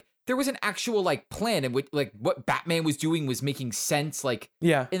boxes. And like there was an actual like plan, and like what Batman was doing was making sense. Like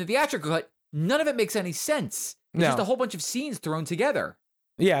in the theatrical cut, none of it makes any sense. It's just a whole bunch of scenes thrown together.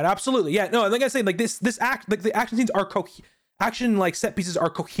 Yeah, absolutely. Yeah, no, like I say, like this like the action scenes are action like set pieces are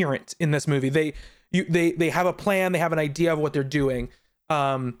coherent in this movie. They have a plan, they have an idea of what they're doing.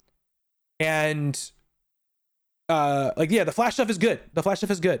 Like the Flash stuff is good. The Flash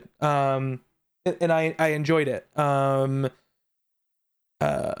stuff is good. And I enjoyed it.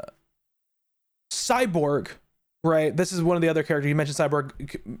 Cyborg, right? This is one of the other characters you mentioned. Cyborg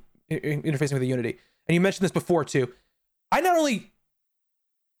interfacing with the Unity, and you mentioned this before too.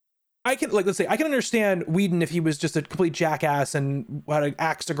 I can understand Whedon if he was just a complete jackass and had an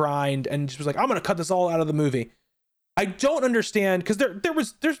axe to grind and just was like, I'm gonna cut this all out of the movie. I don't understand, because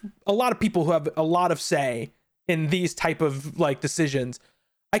there's a lot of people who have a lot of say in these type of like decisions.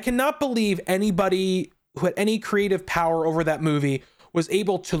 I cannot believe anybody who had any creative power over that movie was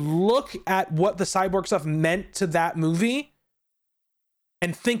able to look at what the Cyborg stuff meant to that movie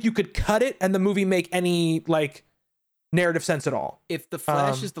and think you could cut it and the movie make any like narrative sense at all. If the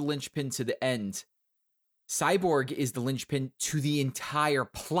Flash is the linchpin to the end, Cyborg is the linchpin to the entire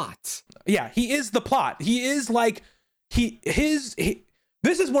plot. Yeah, he is the plot. He is like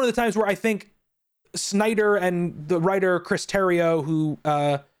this is one of the times where I think Snyder and the writer Chris Terrio, who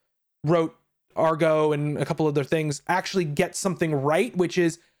wrote Argo and a couple other things, actually get something right, which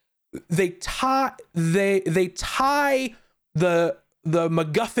is they tie the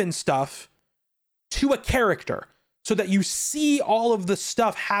MacGuffin stuff to a character, so that you see all of the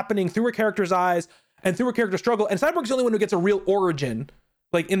stuff happening through a character's eyes and through a character's struggle. And Cyborg's the only one who gets a real origin,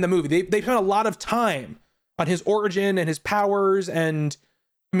 like in the movie. They spent a lot of time on his origin and his powers, and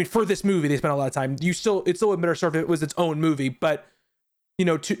I mean, for this movie, they spent a lot of time. It's still a better served if it was its own movie, but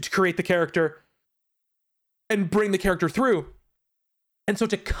to create the character and bring the character through. And so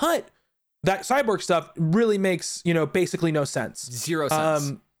to cut that Cyborg stuff really makes, basically no sense. Zero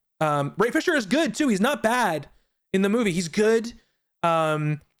sense. Ray Fisher is good too. He's not bad in the movie. He's good.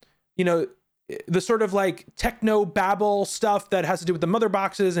 The sort of like techno babble stuff that has to do with the mother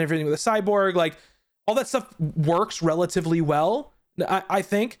boxes and everything with the Cyborg, like all that stuff works relatively well, I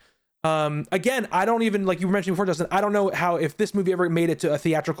think. Again, I don't even, like you were mentioning before, Justin, I don't know how, if this movie ever made it to a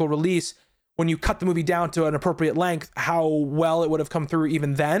theatrical release, when you cut the movie down to an appropriate length, how well it would have come through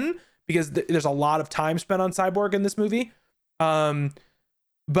even then, because there's a lot of time spent on Cyborg in this movie.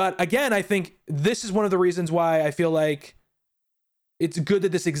 But again, I think this is one of the reasons why I feel like it's good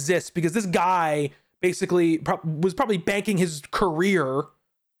that this exists, because this guy basically was probably banking his career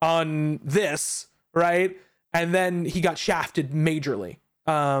on this, right? And then he got shafted majorly.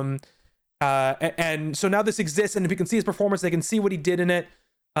 And so now this exists, and if you can see his performance, they can see what he did in it.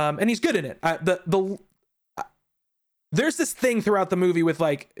 And he's good in it. There's this thing throughout the movie with,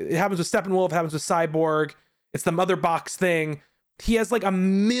 like, it happens with Steppenwolf, it happens with Cyborg. It's the mother box thing. He has like a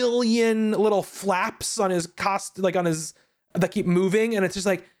million little flaps on his that keep moving, and it's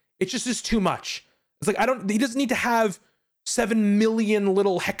just too much. It's like, he doesn't need to have 7 million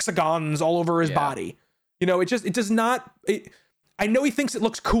little hexagons all over his body. It does not. I know he thinks it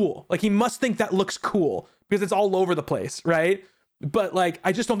looks cool. Like, he must think that looks cool because it's all over the place, right? But like,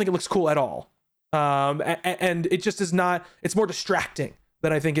 I just don't think it looks cool at all. And it just is not. It's more distracting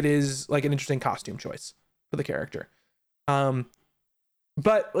than I think it is like an interesting costume choice for the character.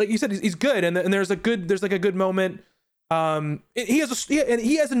 But like you said, he's good, and there's like a good moment. He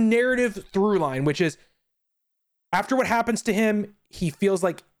has a narrative through line, which is, after what happens to him, he feels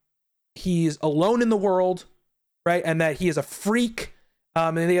like he's alone in the world, right? And that he is a freak,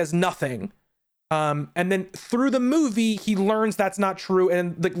 and he has nothing. And then through the movie, he learns that's not true.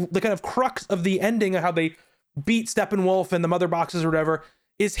 And the kind of crux of the ending of how they beat Steppenwolf and the mother boxes or whatever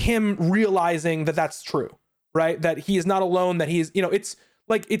is him realizing that that's true, right? That he is not alone, that he's, it's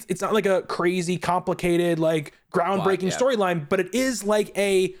like, it's not like a crazy, complicated, like groundbreaking storyline, but it is like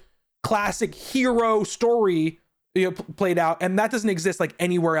a classic hero story, played out. And that doesn't exist like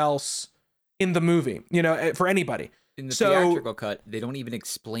anywhere else in the movie, for anybody. In the theatrical cut, they don't even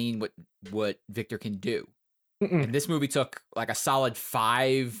explain what Victor can do. And this movie took like a solid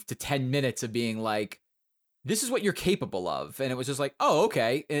 5 to 10 minutes of being like, this is what you're capable of. And it was just like, oh,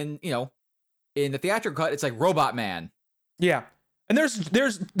 okay. And, in the theatrical cut, it's like Robot Man. Yeah. And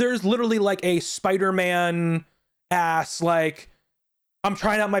there's literally like a Spider-Man ass, like, I'm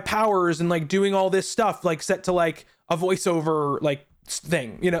trying out my powers and like doing all this stuff, like set to like a voiceover like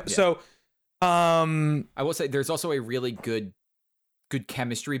thing, So I will say there's also a really good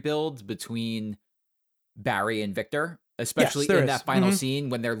chemistry build between Barry and Victor, especially in that final scene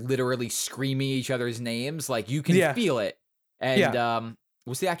when they're literally screaming each other's names. Like, you can feel it. And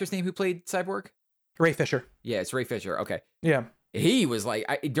what's the actor's name who played Cyborg? Ray Fisher. Yeah, it's Ray Fisher. Okay. Yeah. He was like,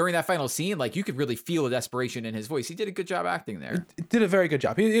 during that final scene, like, you could really feel the desperation in his voice. He did a good job acting there. He did a very good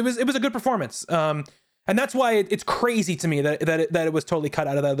job. It was a good performance. And that's why it's crazy to me that it was totally cut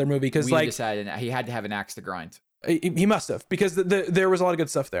out of the other movie, because we decided he had to have an axe to grind. He must have, because there was a lot of good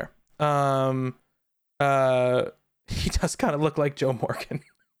stuff there. He does kind of look like Joe Morgan.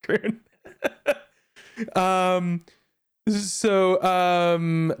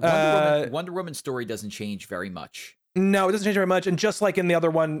 Wonder Woman's story doesn't change very much. No, it doesn't change very much. And just like in the other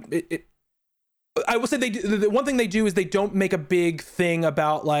one, I will say the one thing they do is they don't make a big thing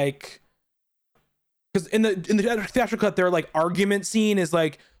about, like, because in the theatrical cut, their like argument scene is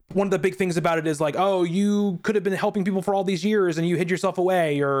like, one of the big things about it is like, oh, you could have been helping people for all these years and you hid yourself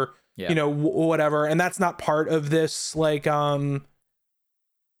away, or whatever. And that's not part of this, like, not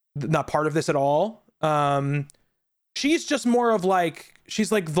part of this at all. She's just more of like, she's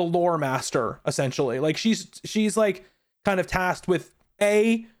like the lore master, essentially. Like, she's like kind of tasked with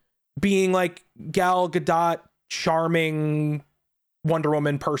being like Gal Gadot, charming Wonder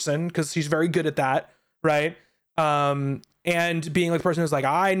Woman person, because she's very good at that, right? And being like the person who's like,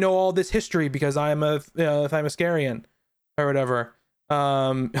 I know all this history because I'm a Themyscirian or whatever.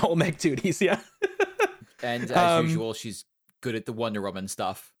 Meg Duties, yeah. And as usual, she's good at the Wonder Woman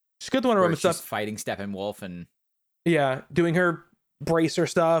stuff. She's good at the Wonder Woman stuff. Fighting Steppenwolf and doing her bracer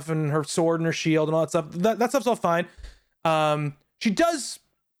stuff and her sword and her shield and all that stuff. That stuff's all fine. She does,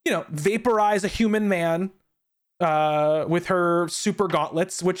 vaporize a human man with her super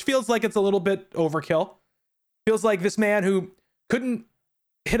gauntlets, which feels like it's a little bit overkill. Feels like this man who couldn't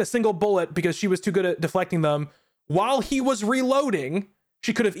hit a single bullet because she was too good at deflecting them, while he was reloading,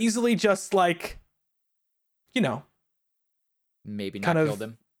 she could have easily just, like, maybe not killed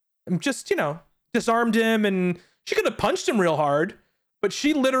him. Just, disarmed him, and she could have punched him real hard, but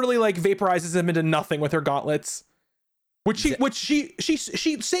she literally like vaporizes him into nothing with her gauntlets. Which she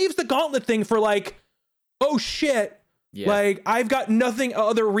saves the gauntlet thing for like, oh shit. Yeah. Like, I've got nothing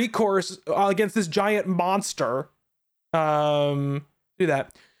other recourse against this giant monster. Do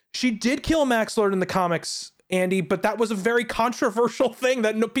that. She did kill Max Lord in the comics, Andy, but that was a very controversial thing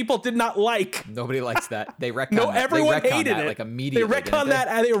that people did not like. Nobody likes that. They retconned no, everyone hated it. Like immediately. They retconned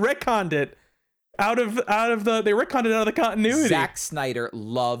that. They retconned it out of the continuity. Zack Snyder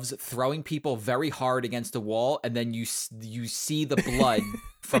loves throwing people very hard against a wall, and then you see the blood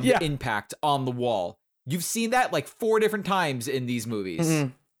from the impact on the wall. You've seen that like 4 different times in these movies. Mm-hmm.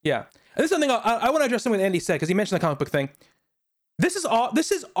 Yeah. And this is something I want to address something Andy said, because he mentioned the comic book thing. This is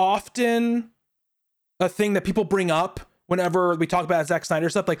often a thing that people bring up whenever we talk about Zack Snyder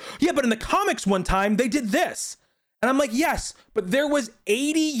stuff. Like, yeah, but in the comics one time they did this. And I'm like, yes, but there was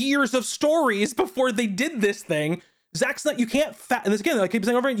 80 years of stories before they did this thing. Zack Snyder, you can't and this again, like I keep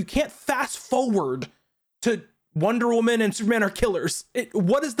saying over, you can't fast forward to Wonder Woman and Superman are killers.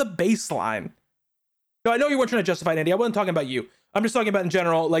 What is the baseline? No, I know you weren't trying to justify it, Andy. I wasn't talking about you. I'm just talking about in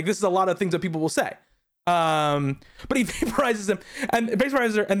general. Like, this is a lot of things that people will say. But he vaporizes him and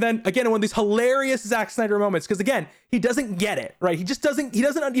then again in one of these hilarious Zack Snyder moments, because again, he doesn't get it, right? He doesn't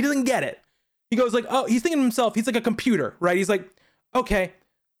get it. He goes like, oh, he's thinking to himself, he's like a computer, right? He's like, okay,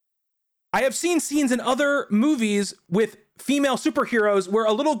 I have seen scenes in other movies with female superheroes where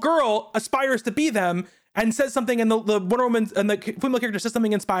a little girl aspires to be them and says something, and the Wonder Woman and the female character says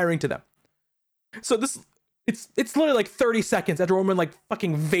something inspiring to them. So it's literally like 30 seconds after Wonder Woman like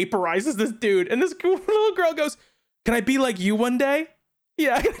fucking vaporizes this dude, and this little girl goes, "Can I be like you one day?"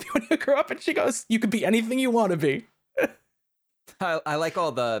 Yeah, when you grow up, and she goes, "You could be anything you want to be." I like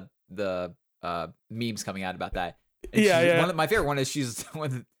all the memes coming out about that. And My favorite one is she's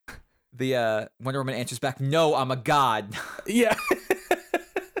when the Wonder Woman answers back, "No, I'm a god." Yeah.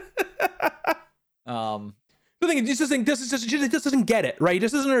 The thing is, she just doesn't get it, right? He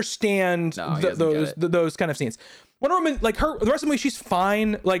just doesn't understand those kind of scenes. Wonder Woman, like the rest of the movie, she's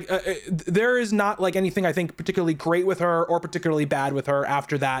fine. Like there is not like anything I think particularly great with her or particularly bad with her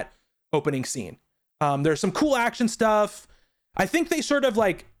after that opening scene. There's some cool action stuff. I think they sort of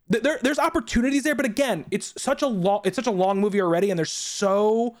like there's opportunities there, but again, it's such a long movie already, and there's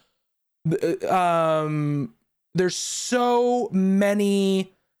so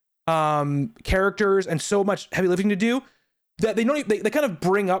many characters and so much heavy lifting to do that they kind of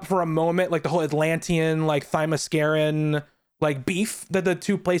bring up for a moment like the whole Atlantean like Themysciran like beef that the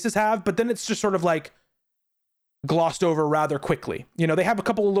two places have, but then it's just sort of like glossed over rather quickly. You know, they have a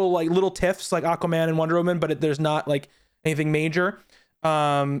couple of little tiffs like Aquaman and Wonder Woman, but there's not like anything major.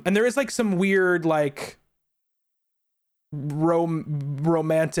 And there is like some weird like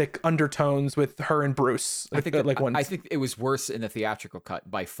romantic undertones with her and Bruce. I think it was worse in the theatrical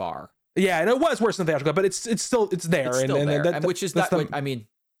cut by far. Yeah, and it was worse in the theatrical cut, but it's there. It's still there. I mean,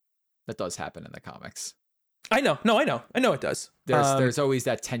 that does happen in the comics. I know it does. There's always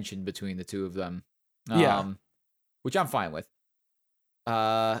that tension between the two of them. Which I'm fine with.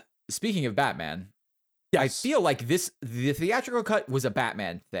 Speaking of Batman, yes. I feel like the theatrical cut was a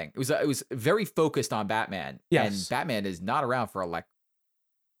Batman thing. It was very focused on Batman. Yes. And Batman is not around for like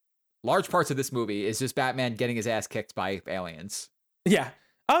large parts of this movie is just Batman getting his ass kicked by aliens. Yeah.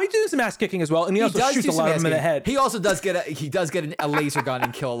 He does some ass kicking as well, and he also shoots a lot of them in the head. He also does get a laser gun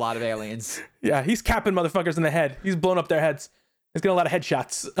and kill a lot of aliens. Yeah, he's capping motherfuckers in the head. He's blowing up their heads. He's getting a lot of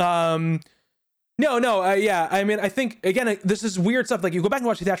headshots. Yeah. I mean, I think again, this is weird stuff. Like you go back and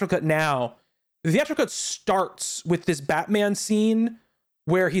watch the theatrical cut now. The theatrical cut starts with this Batman scene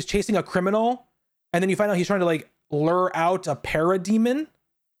where he's chasing a criminal, and then you find out he's trying to like lure out a parademon.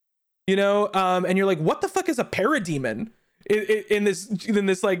 You know, and you're like, what the fuck is a parademon? In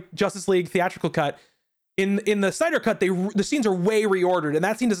this like Justice League theatrical cut. In the Snyder cut, the scenes are way reordered, and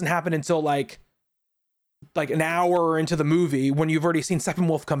that scene doesn't happen until like an hour into the movie when you've already seen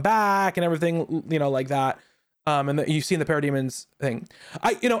Steppenwolf come back and everything, you know, like that. And you've seen the parademons thing.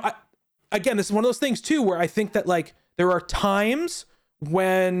 Again, this is one of those things too where I think that like there are times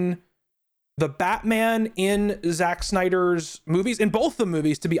when the Batman in Zack Snyder's movies, in both the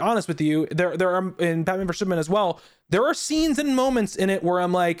movies, to be honest with you, there are in Batman vs Superman as well, there are scenes and moments in it where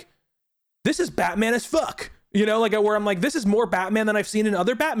I'm like, this is Batman as fuck, you know, like where I'm like, this is more Batman than I've seen in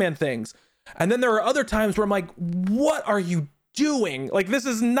other Batman things. And then there are other times where I'm like, what are you doing? Like, this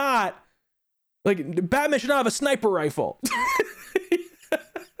is not like Batman should not have a sniper rifle.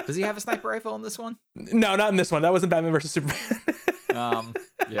 Does he have a sniper rifle in this one? No, not in this one. That wasn't Batman vs Superman.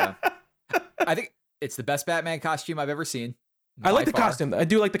 Yeah. I think it's the best Batman costume I've ever seen. I like the costume. I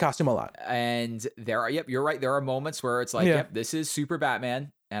do like the costume a lot. And you're right. There are moments where it's like, yep, this is super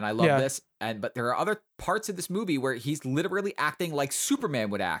Batman, and I love this. But there are other parts of this movie where he's literally acting like Superman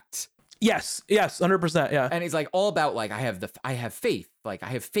would act. Yes, 100%, yeah. And he's like all about like I have faith. Like I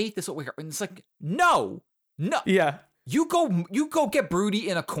have faith. This is what we are. And it's like no. Yeah. You go get Broody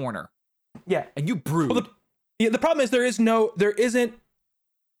in a corner. Yeah. And you brood. Well, the problem is there isn't.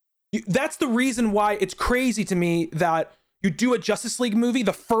 That's the reason why it's crazy to me that you do a Justice League movie,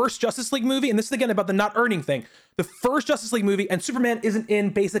 the first Justice League movie, and this is again about the not earning thing. The first Justice League movie, and Superman isn't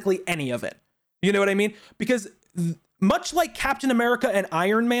in basically any of it. You know what I mean? Because much like Captain America and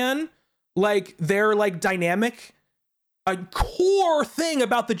Iron Man, like they're like dynamic. A core thing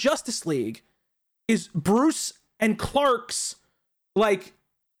about the Justice League is Bruce and Clark's like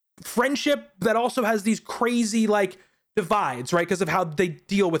friendship that also has these crazy like divides, right? Because of how they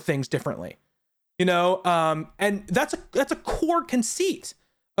deal with things differently, you know. And that's a core conceit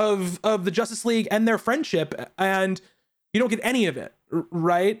of the Justice League and their friendship, and you don't get any of it,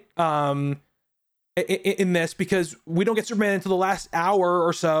 right? In this, because we don't get Superman until the last hour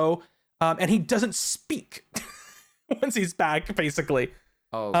or so, and he doesn't speak once he's back, basically.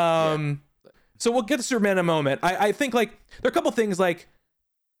 So we'll get to Superman in a moment. I think like there are a couple things like,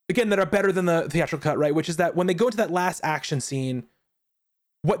 again, that are better than the theatrical cut, right? Which is that when they go into that last action scene,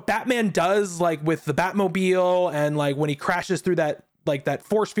 what Batman does, like with the Batmobile and like when he crashes through that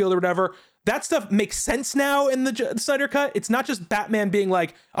force field or whatever, that stuff makes sense now in the Snyder cut. It's not just Batman being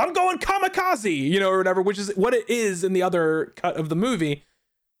like, I'm going kamikaze, you know, or whatever, which is what it is in the other cut of the movie.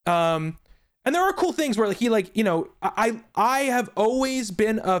 And there are cool things where like he like, you know, I have always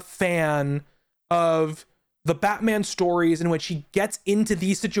been a fan of the Batman stories in which he gets into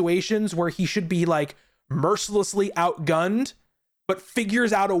these situations where he should be like mercilessly outgunned, but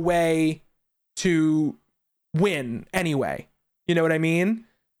figures out a way to win anyway. You know what I mean?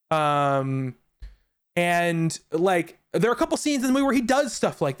 And like there are a couple scenes in the movie where he does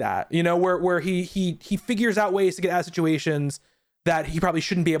stuff like that, you know, where he figures out ways to get out of situations that he probably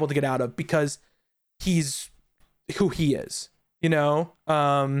shouldn't be able to get out of because he's who he is, you know?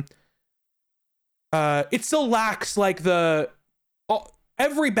 It still lacks like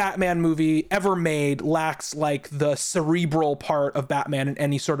every Batman movie ever made lacks like the cerebral part of Batman in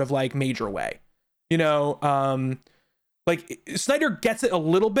any sort of like major way, you know? Like Snyder gets it a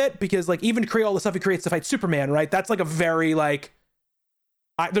little bit because like even to create all the stuff he creates to fight Superman, right? That's like a very like,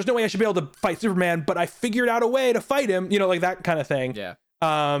 there's no way I should be able to fight Superman, but I figured out a way to fight him, you know, like that kind of thing. Yeah.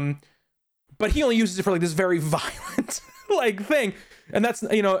 But he only uses it for like this very violent like thing. And that's,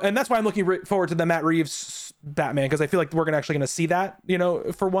 you know, and that's why I'm looking forward to the Matt Reeves Batman, because I feel like we're actually going to see that, you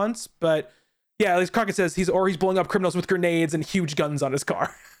know, for once. But yeah, at least Crockett says he's blowing up criminals with grenades and huge guns on his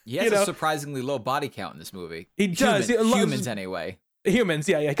car. He has a surprisingly low body count in this movie. He does. Humans anyway. Humans,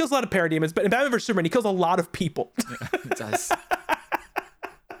 yeah. He kills a lot of parademons, but in Batman vs Superman, he kills a lot of people. He does.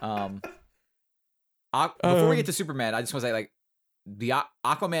 Before we get to Superman, I just want to say like the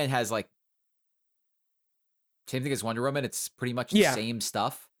Aquaman has like same thing as Wonder Woman. It's pretty much the same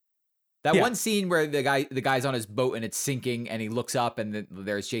stuff. That one scene where the guy's on his boat and it's sinking and he looks up and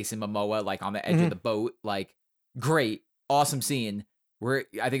there's Jason Momoa like on the edge of the boat. Like great, awesome scene where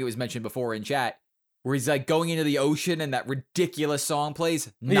I think it was mentioned before in chat where he's like going into the ocean and that ridiculous song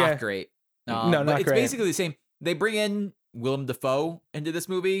plays. Not great. No, not but it's great. Basically the same. They bring in Willem Dafoe into this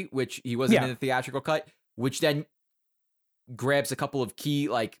movie, which he wasn't in the theatrical cut, which then grabs a couple of key,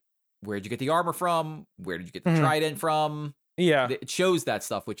 like, where'd you get the armor from? Where did you get the trident from? Yeah. It shows that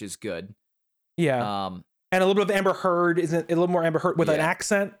stuff, which is good. Yeah. And a little bit of Amber Heard, isn't a little more Amber Heard with an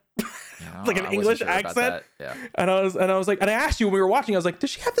accent? Like an English accent. Yeah. And I was like, and I asked you when we were watching, I was like,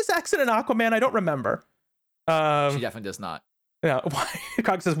 does she have this accent in Aquaman? I don't remember. She definitely does not. Yeah.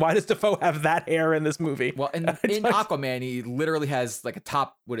 Cox says, why does Dafoe have that hair in this movie? Well, in Aquaman, he literally has like a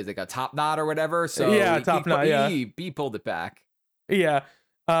top knot or whatever. So top knot. He pulled it back. Yeah.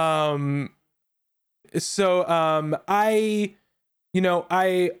 I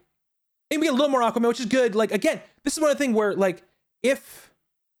maybe a little more Aquaman, which is good. Like, again, this is one of the things where, like, if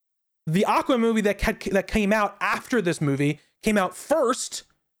the Aquaman movie that came out after this movie came out first,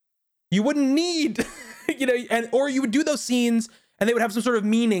 you wouldn't need, you know, or you would do those scenes and they would have some sort of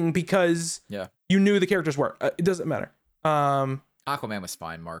meaning because you knew the characters were. It doesn't matter. Aquaman was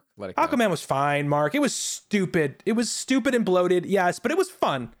fine, Mark. Let it go. Aquaman was fine, Mark. It was stupid. It was stupid and bloated, yes, but it was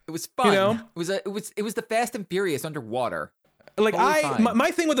fun. It was fun. You know? It was the Fast and Furious underwater. Like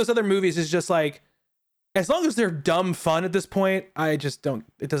my thing with those other movies is just like, as long as they're dumb fun at this point, I just don't.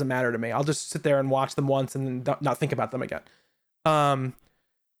 It doesn't matter to me. I'll just sit there and watch them once and then not think about them again.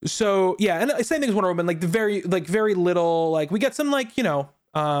 So yeah, and same thing as Wonder Woman, like the very little, like we get some like, you know,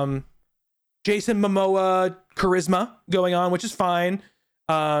 Jason Momoa charisma going on, which is fine.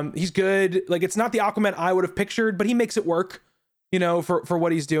 He's good. Like it's not the Aquaman I would have pictured, but he makes it work, you know, for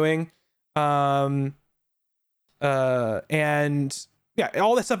what he's doing. And yeah,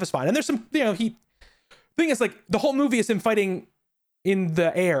 all that stuff is fine. And there's some, you know, thing is like the whole movie is him fighting in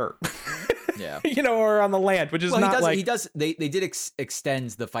the air. Yeah. You know, or on the land, which is not like... They did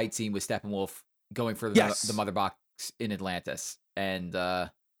extend the fight scene with Steppenwolf going for the mother box in Atlantis. And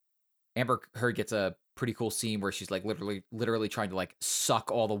Amber Heard gets a pretty cool scene where she's like literally trying to like suck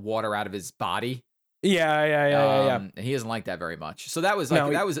all the water out of his body. Yeah. And he doesn't like that very much. So that was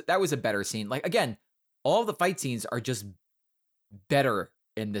like, that was a better scene. Like, again, all of the fight scenes are just better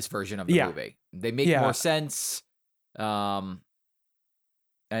in this version of the movie. They make more sense.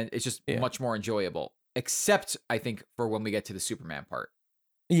 And it's just much more enjoyable, except I think for when we get to the Superman part.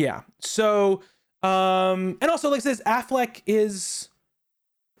 Yeah. So, and also like says Affleck is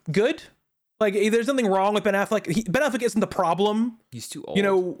good. Like there's nothing wrong with Ben Affleck. Ben Affleck isn't the problem. He's too old. You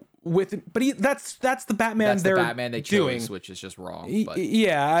know, but that's the Batman. That's the Batman they chose, which is just wrong. But.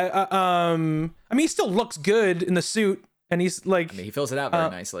 Yeah. I mean, he still looks good in the suit, and he's like. I mean, he fills it out very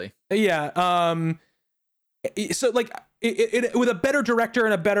nicely. Yeah. So like. It with a better director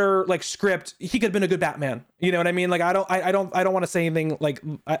and a better like script, he could have been a good Batman. You know what I mean? Like I don't want to say anything like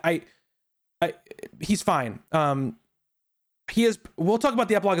I he's fine. He is. We'll talk about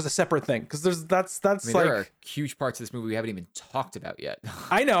the epilogue as a separate thing because that's I mean, like there are huge parts of this movie we haven't even talked about yet.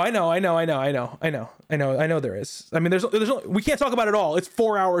 I know there is. I mean, there's we can't talk about it all. It's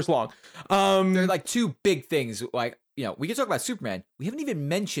 4 hours long. There are like two big things. Like, you know, we can talk about Superman. We haven't even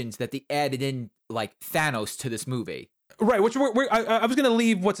mentioned that they added in like Thanos to this movie. Right, which I was gonna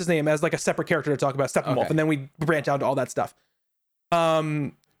leave what's his name as like a separate character to talk about, Steppenwolf, and then we branch out to all that stuff.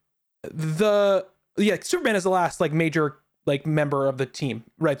 Superman is the last like major like member of the team,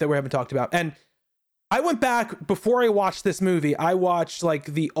 right, that we haven't talked about. And I went back before I watched this movie. I watched like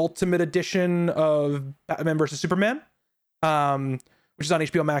the Ultimate Edition of Batman vs Superman, which is on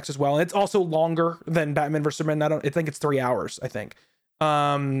HBO Max as well, and it's also longer than Batman vs Superman. I think it's 3 hours. I think.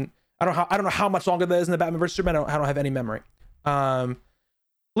 I don't know how much longer that is in the Batman vs Superman. I don't have any memory.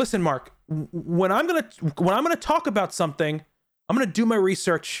 Listen, Mark, when I'm gonna talk about something, I'm gonna do my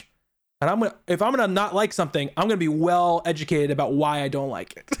research, and if I'm gonna not like something, I'm gonna be well educated about why I don't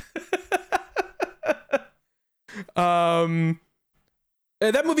like it. That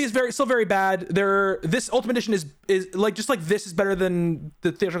movie is still very bad. This Ultimate Edition is like just like this is better than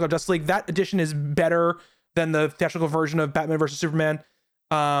the theatrical Justice League. That edition is better than the theatrical version of Batman vs Superman.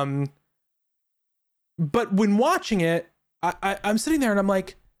 But when watching it, I'm sitting there and I'm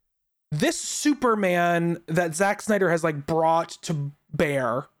like, this Superman that Zack Snyder has like brought to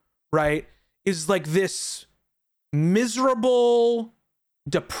bear, right, is like this miserable,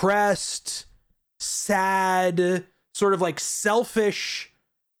 depressed, sad, sort of like selfish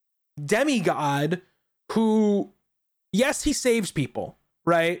demigod who, yes, he saves people,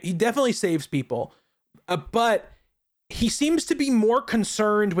 right? He definitely saves people, but he seems to be more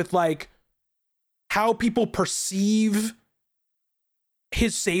concerned with like how people perceive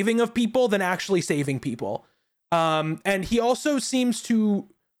his saving of people than actually saving people. And he also seems to,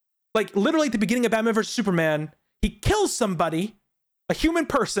 like, literally at the beginning of Batman vs Superman, he kills somebody, a human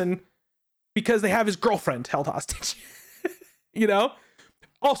person, because they have his girlfriend held hostage. You know?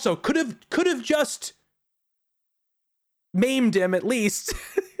 Also, could have just maimed him at least.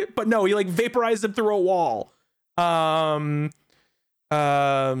 But no, he like vaporized him through a wall. And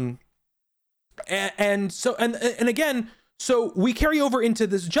again, so we carry over into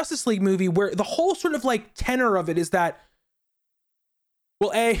this Justice League movie where the whole sort of like tenor of it is that,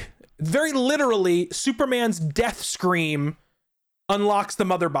 well, very literally, Superman's death scream unlocks the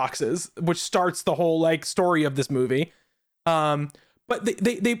mother boxes, which starts the whole like story of this movie.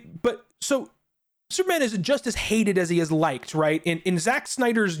 But so Superman is just as hated as he is liked, right? In Zack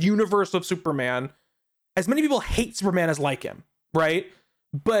Snyder's universe of Superman, as many people hate Superman as like him, right?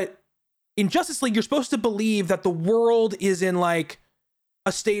 But in Justice League, you're supposed to believe that the world is in like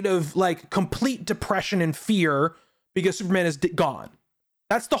a state of like complete depression and fear because Superman is gone.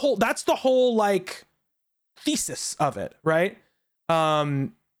 That's the whole like thesis of it, right?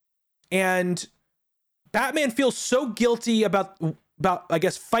 And Batman feels so guilty about I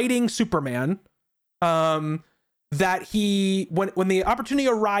guess fighting Superman, that he when the opportunity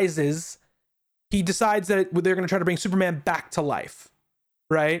arises, he decides that they're going to try to bring Superman back to life,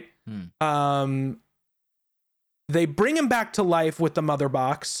 right? They bring him back to life with the mother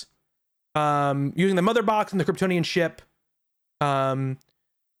box, using the mother box and the Kryptonian ship.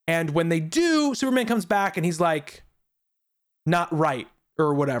 And when they do, Superman comes back and he's like, not right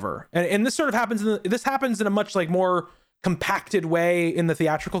or whatever. And this sort of happens this happens in a much like more compacted way in the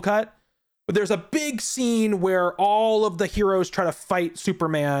theatrical cut. But there's a big scene where all of the heroes try to fight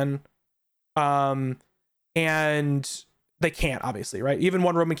Superman. And they can't, obviously, right? Even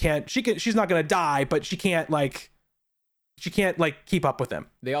Wonder Woman can't. She's not gonna die, but she can't keep up with him.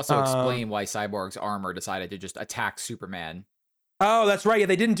 They also explain why Cyborg's armor decided to just attack Superman. Oh, that's right. Yeah,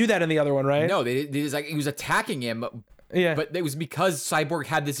 they didn't do that in the other one, right? No, they was like he was attacking him. Yeah, but it was because Cyborg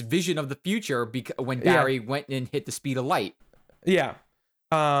had this vision of the future when Barry went and hit the speed of light. Yeah,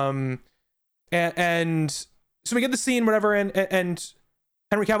 and so we get the scene, whatever, and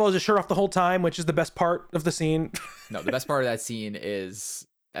Henry Cavill has his shirt off the whole time, which is the best part of the scene. No, the best part of that scene is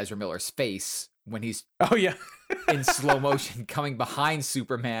Ezra Miller's face when he's in slow motion coming behind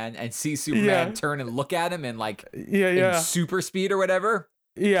Superman and see Superman turn and look at him and like in super speed or whatever.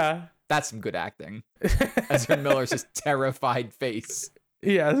 Yeah. That's some good acting. Ezra Miller's just terrified face.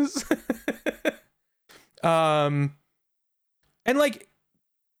 Yes. And like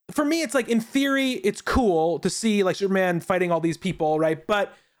for me, it's like in theory, it's cool to see like Superman fighting all these people, right?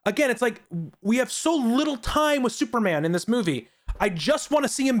 But again, it's like we have so little time with Superman in this movie. I just want to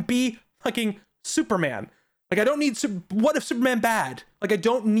see him be fucking Superman. Like I don't need what if Superman bad? Like I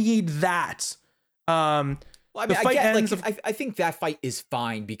don't need that. Well, I mean, I think that fight is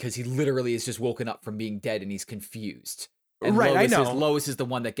fine because he literally is just woken up from being dead and he's confused. And right, I know. Lois is the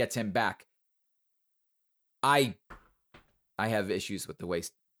one that gets him back. I have issues with the way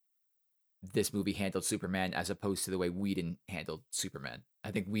this movie handled Superman as opposed to the way Whedon handled Superman.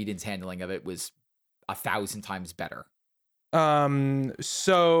 I think Whedon's handling of it was 1,000 times better.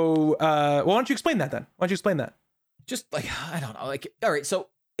 So why don't you explain that then? Why don't you explain that? Just like, I don't know. Like, all right, so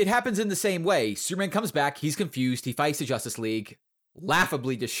it happens in the same way. Superman comes back, he's confused, he fights the Justice League,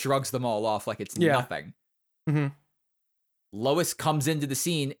 laughably just shrugs them all off like it's nothing. Mm-hmm. Lois comes into the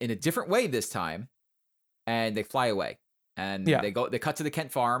scene in a different way this time, and they fly away. And they cut to the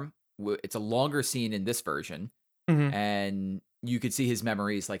Kent farm. It's a longer scene in this version, and you could see his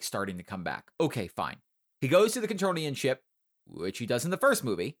memories like starting to come back. Okay, fine. He goes to the Kryptonian ship, which he does in the first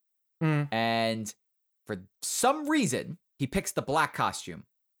movie, and for some reason, he picks the black costume.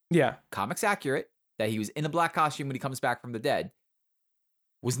 Yeah. Comics accurate that he was in a black costume when he comes back from the dead.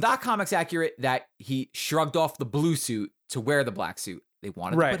 Was not comics accurate that he shrugged off the blue suit to wear the black suit. They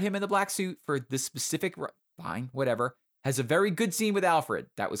wanted to put him in the black suit for this specific... Fine, whatever. Has a very good scene with Alfred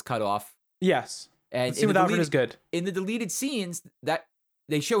that was cut off. Yes. And the scene with Alfred is good. In the deleted scenes that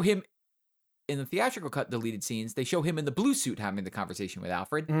they show him... In the theatrical cut deleted scenes, they show him in the blue suit having the conversation with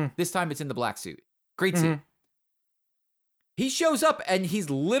Alfred. This time it's in the black suit. Great scene. He shows up and he's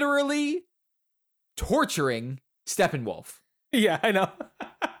literally torturing Steppenwolf. Yeah, I know.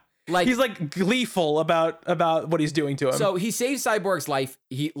 Like he's like gleeful about what he's doing to him. So he saves Cyborg's life.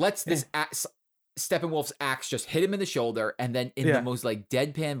 He lets this Steppenwolf's axe just hit him in the shoulder, and then in the most like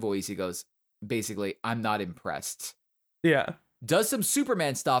deadpan voice, he goes, basically, "I'm not impressed." Yeah. Does some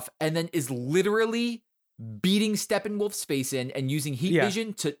Superman stuff, and then is literally beating Steppenwolf's face in and using heat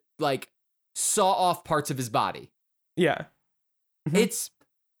vision to like saw off parts of his body. Yeah. It's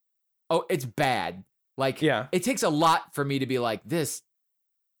bad. Like, it takes a lot for me to be like, this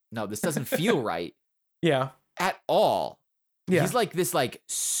doesn't feel right. Yeah. At all. Yeah. He's like this, like,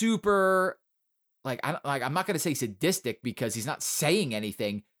 super, I'm not going to say sadistic because he's not saying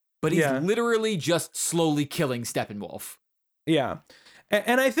anything, but he's literally just slowly killing Steppenwolf. Yeah.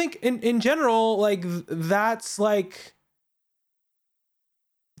 And I think in general, like, that's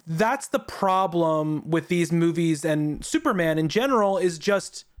the problem with these movies and Superman in general is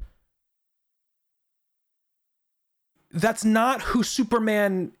just that's not who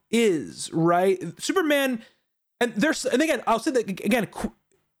Superman is, right? Superman, and again, I'll say that again,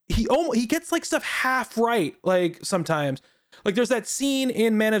 he gets like stuff half right, like sometimes. Like there's that scene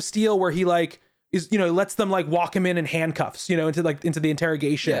in Man of Steel where he like is, lets them like walk him in handcuffs, into the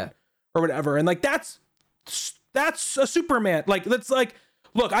interrogation or whatever. And like that's a Superman. Like that's like,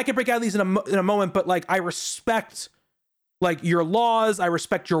 look, I can break out of these in a moment, but like I respect like your laws, I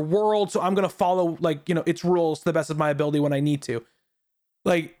respect your world, so I'm gonna follow like its rules to the best of my ability when I need to.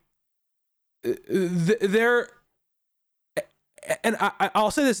 Like and I'll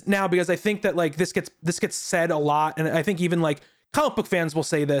say this now because I think that like this gets said a lot, and I think even like comic book fans will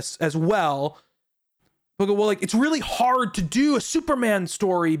say this as well. But well, like it's really hard to do a Superman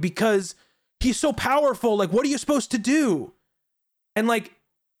story because he's so powerful. Like, what are you supposed to do? And like,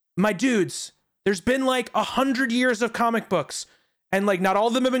 my dudes, there's been like 100 years of comic books, and like not all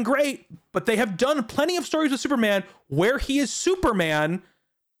of them have been great, but they have done plenty of stories with Superman where he is Superman,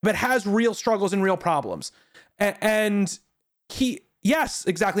 but has real struggles and real problems. And yes,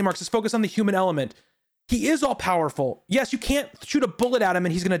 exactly, Mark, just focus on the human element. He is all powerful. Yes, you can't shoot a bullet at him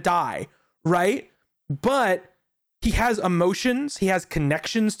and he's going to die, right? But he has emotions. He has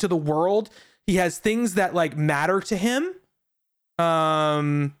connections to the world. He has things that like matter to him.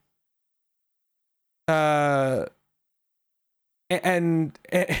 And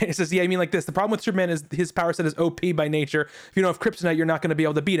it says, yeah, I mean like this. The problem with Superman is his power set is OP by nature. If you don't have kryptonite, you're not going to be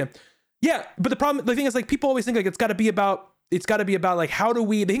able to beat him. Yeah, but the thing is like people always think like it's got to be about like how do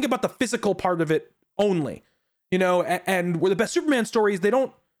we? They think about the physical part of it only, you know. And where the best Superman stories, they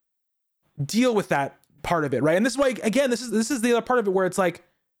don't deal with that part of it, right? And this is why, again, this is the other part of it where it's like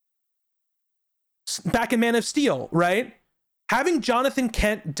back in Man of Steel, right? Having Jonathan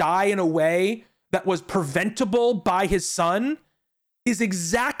Kent die in a way that was preventable by his son is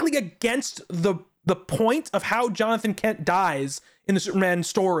exactly against the point of how Jonathan Kent dies in the Superman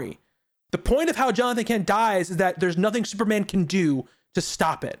story. The point of how Jonathan Kent dies is that there's nothing Superman can do to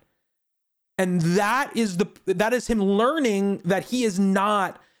stop it. And that is him learning that he is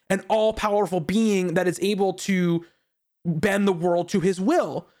not an all-powerful being that is able to bend the world to his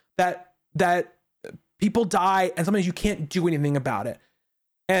will, that people die and sometimes you can't do anything about it.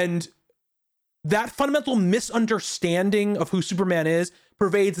 And that fundamental misunderstanding of who Superman is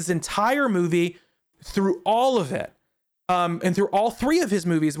pervades this entire movie through all of it. And through all three of his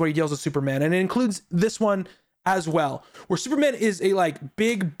movies where he deals with Superman. And it includes this one as well, where Superman is a like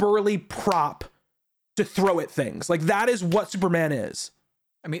big burly prop to throw at things. Like that is what Superman is.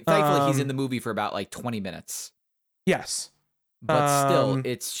 I mean, thankfully he's in the movie for about like 20 minutes. Yes. But still,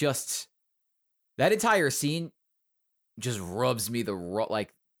 it's just that entire scene just rubs me the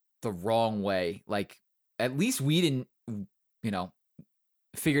wrong way. Like at least Whedon,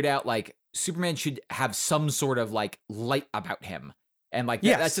 figured out like Superman should have some sort of like light about him. And like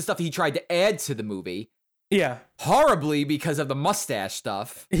that's the stuff he tried to add to the movie. Yeah. Horribly because of the mustache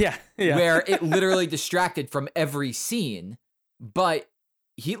stuff. Yeah. Where it literally distracted from every scene. But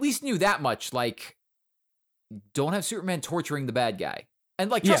he at least knew that much. Like, don't have Superman torturing the bad guy. And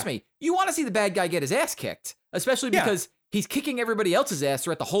like, trust me, you want to see the bad guy get his ass kicked. Especially because he's kicking everybody else's ass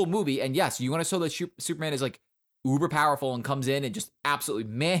throughout the whole movie. And yes, you want to show that Superman is like uber powerful and comes in and just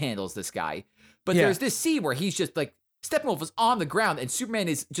absolutely manhandles this guy. But there's this scene where he's just like, Steppenwolf is on the ground and Superman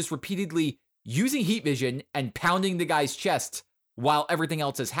is just repeatedly using heat vision and pounding the guy's chest while everything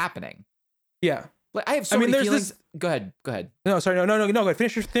else is happening. Yeah. Like I have so many feelings. Go ahead. No, sorry. No. Go ahead.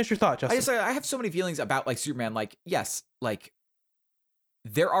 Finish your thought, Justin. I have so many feelings about like Superman. Like, yes, like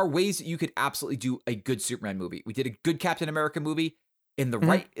there are ways that you could absolutely do a good Superman movie. We did a good Captain America movie in the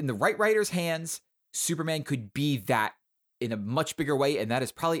right writer's hands. Superman could be that in a much bigger way, and that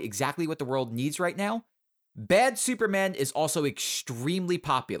is probably exactly what the world needs right now. Bad Superman is also extremely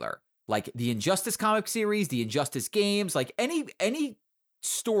popular. Like the Injustice comic series, the Injustice games, like any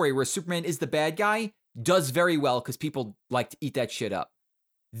story where Superman is the bad guy does very well because people like to eat that shit up.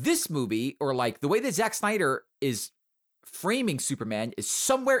 This movie, or like the way that Zack Snyder is framing Superman, is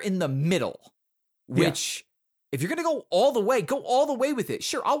somewhere in the middle, which if you're going to go all the way with it.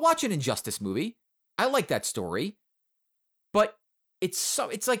 Sure, I'll watch an Injustice movie. I like that story, but it's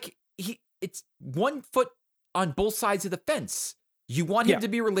like it's one foot on both sides of the fence. You want him to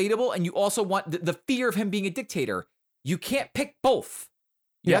be relatable, and you also want the fear of him being a dictator. You can't pick both.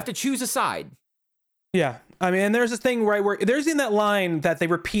 You have to choose a side. Yeah. I mean, and there's this thing right where there's in that line that they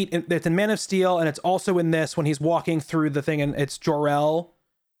repeat, it's in Man of Steel, and it's also in this when he's walking through the thing, and it's Jor-El.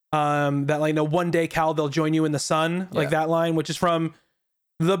 That like, no, one day, Cal, they'll join you in the sun. Like that line, which is from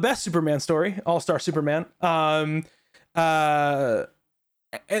the best Superman story, All-Star Superman. They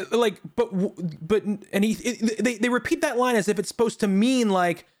repeat that line as if it's supposed to mean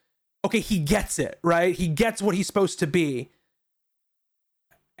like, okay, he gets it, right? He gets what he's supposed to be.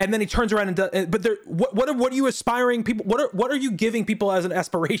 And then he turns around and does, but what are you aspiring people? What are you giving people as an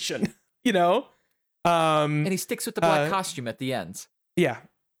aspiration? You know? And he sticks with the black costume at the end. Yeah.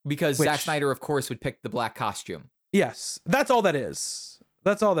 Because Zack Snyder, of course, would pick the black costume. Yes. That's all that is.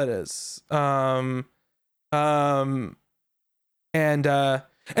 And the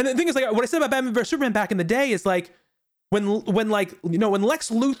thing is, like, what I said about Batman vs Superman back in the day is like when Lex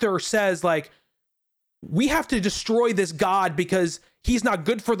Luthor says like, we have to destroy this god because he's not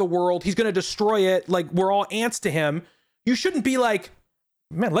good for the world, he's going to destroy it, like we're all ants to him. You shouldn't be like,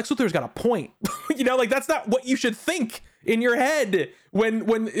 man, Lex Luthor's got a point. You know, like that's not what you should think in your head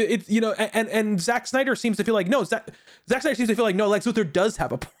when it's, you know, and Zack Snyder seems to feel like, no, Zack Snyder seems to feel like, no, Lex Luthor does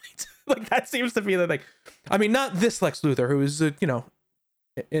have a point. Like that seems to be the thing. I mean, not this Lex Luthor who is, you know,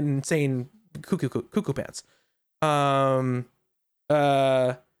 insane cuckoo pants.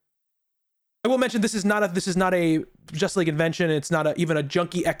 I will mention this is not a Justice League invention. It's not even a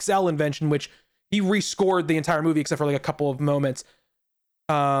Junkie XL invention, which he rescored the entire movie except for like a couple of moments.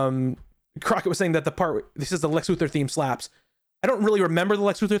 Crockett was saying that this is the Lex Luthor theme slaps. I don't really remember the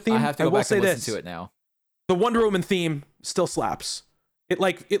Lex Luthor theme. I have to go back and listen to it now. The Wonder Woman theme still slaps.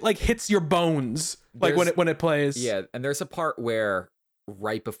 It hits your bones like when it plays. Yeah, and there's a part where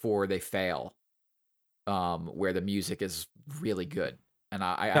right before they fail, where the music is really good, and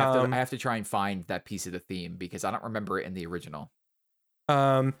I have to try and find that piece of the theme because I don't remember it in the original.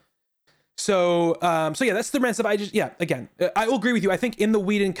 So yeah, that's the Superman stuff. Again, I will agree with you. I think in the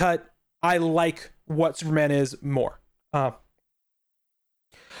Whedon cut, I like what Superman is more.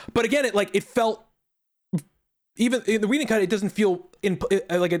 But again, it felt, even in the Whedon cut, it doesn't feel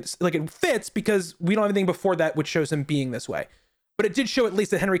like it fits because we don't have anything before that which shows him being this way. But it did show at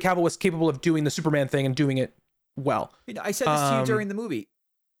least that Henry Cavill was capable of doing the Superman thing and doing it well. I said this to you during the movie.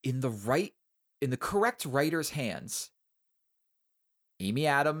 In the correct writer's hands, Amy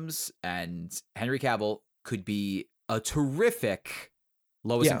Adams and Henry Cavill could be a terrific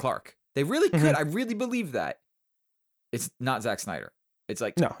Lois and Clark. They really could. Mm-hmm. I really believe that. It's not Zack Snyder. It's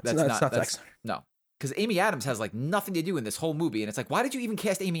like, no, it's not Zack Snyder. No. Because Amy Adams has nothing to do in this whole movie. And it's like, why did you even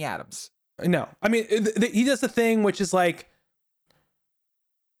cast Amy Adams? No. I mean, he does the thing which is like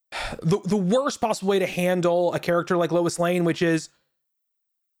the worst possible way to handle a character like Lois Lane, which is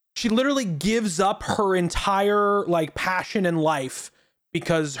she literally gives up her entire passion in life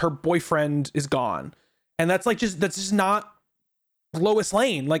because her boyfriend is gone. And that's just not Lois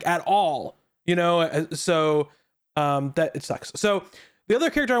Lane at all, so that it sucks. So the other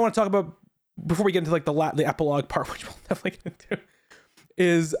character I want to talk about before we get into the epilogue part, which we'll definitely get into,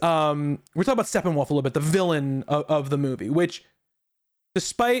 is we're talking about Steppenwolf a little bit, the villain of the movie, which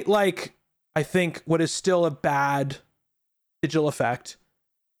despite I think what is still a bad digital effect,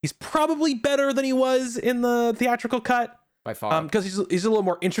 he's probably better than he was in the theatrical cut by far, because he's a little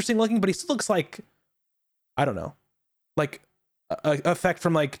more interesting looking, but he still looks I don't know, a effect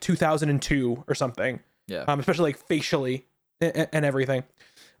from 2002 or something. Yeah. Especially facially and everything.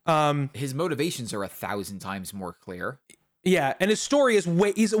 His motivations are 1,000 times more clear. Yeah, and his story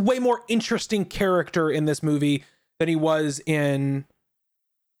he's a way more interesting character in this movie than he was in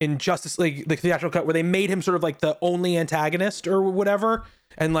Justice League, the theatrical cut, where they made him sort of the only antagonist or whatever.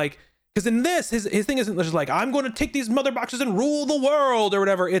 And because in this, his thing isn't just I'm going to take these mother boxes and rule the world or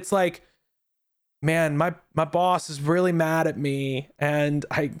whatever. It's man, my boss is really mad at me and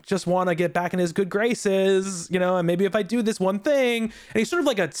I just want to get back in his good graces, and maybe if I do this one thing. And he's sort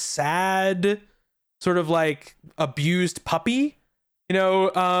of a sad, sort of abused puppy,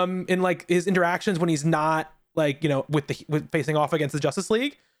 in his interactions when he's not with facing off against the Justice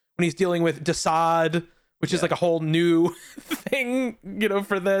League, when he's dealing with Desaad, which is a whole new thing,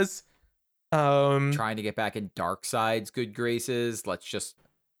 for this. Trying to get back in Darkseid's good graces. Let's just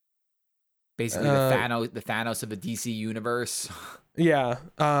basically the Thanos of the DC universe. Yeah.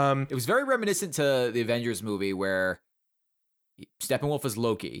 It was very reminiscent to the Avengers movie where Steppenwolf is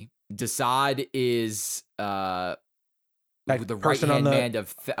Loki. Desaad is the right-hand man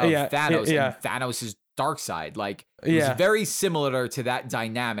of Thanos, and Thanos is Darkseid. It was very similar to that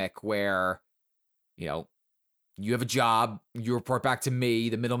dynamic where, you have a job, you report back to me,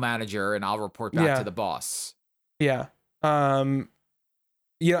 the middle manager, and I'll report back to the boss. Yeah.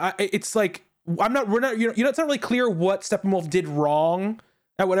 It's it's not really clear what Steppenwolf did wrong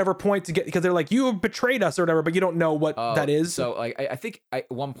at whatever point to get, because they're you have betrayed us or whatever, but you don't know what that is. So I think at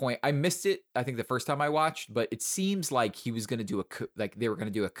one point I missed it. I think the first time I watched, but it seems like he was going to do a coup, they were going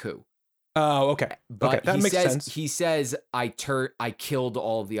to do a coup. Oh, okay. But okay, that makes sense. He says, I killed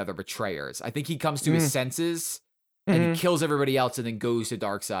all of the other betrayers. I think he comes to his senses and he kills everybody else and then goes to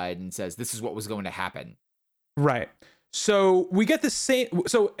Darkseid and says, this is what was going to happen. Right. So we get the same.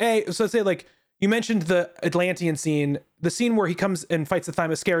 So let's say you mentioned the Atlantean scene. The scene where he comes and fights the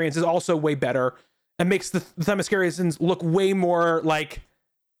Themyscirians is also way better and makes the Themyscirians look way more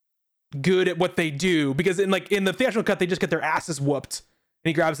good at what they do, because in the theatrical cut they just get their asses whooped. And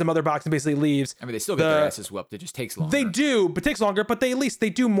he grabs the mother box and basically leaves. I mean, they still get their asses whooped. It just takes longer. They do, but it takes longer. But they at least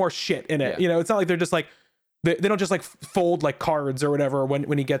they do more shit in it. Yeah. It's not like they're just they don't just fold cards or whatever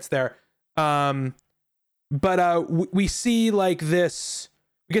when he gets there. But we see this.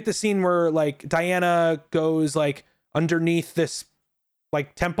 We get the scene where Diana goes underneath this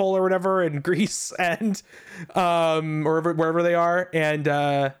temple or whatever in Greece and or wherever they are, and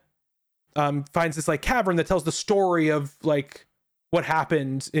finds this cavern that tells the story of what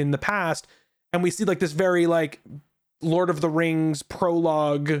happened in the past. And we see this very Lord of the Rings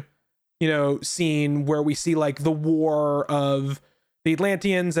prologue, scene where we see the war of the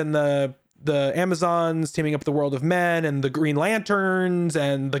Atlanteans and the the Amazons teaming up with the World of Men and the Green Lanterns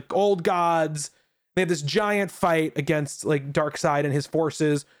and the Old Gods. They have this giant fight against like Darkseid and his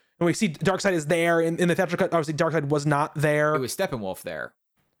forces. And we see Darkseid is there in the theatrical cut. Obviously, Darkseid was not there. It was Steppenwolf there.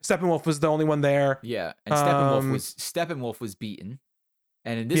 Steppenwolf was the only one there. Yeah, and Steppenwolf was beaten.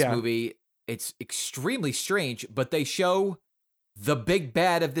 And in this movie, it's extremely strange, but they show the big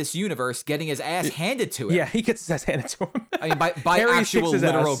bad of this universe getting his ass handed to him. Yeah, he gets his ass handed to him. I mean, by actual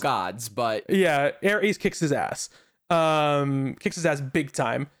literal gods, but yeah, Ares kicks his ass. Kicks his ass big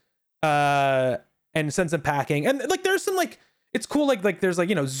time. And sends him packing. And like, there's some like, it's cool. Like there's like,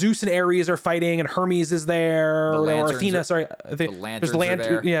 you know, Zeus and Ares are fighting, and Hermes is there, or Athena. Sorry, the lanterns are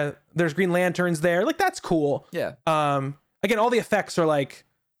there. Yeah, there's Green Lanterns there. Like that's cool. Yeah. Again, all the effects are like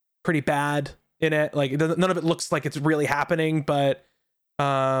pretty bad in it. Like none of it looks like it's really happening. But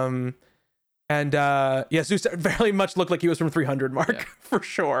Zeus very much looked like he was from 300 Mark for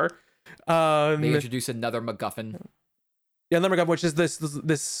sure. They introduce another MacGuffin. Yeah, MacGuffin, which is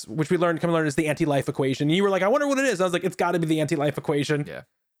this which we come to learn is the anti-life equation. You were like, I wonder what it is. I was like, it's got to be the anti-life equation. Yeah.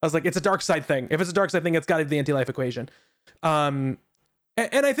 I was like, it's a Darkseid thing. If it's a Darkseid thing, it's got to be the anti-life equation. And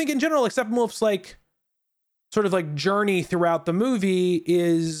I think in general, like Steppenwolf's like sort of like journey throughout the movie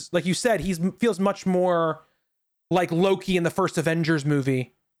is, like you said, feels much more like Loki in the first Avengers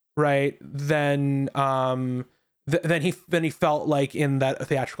movie, right? Than he felt like in that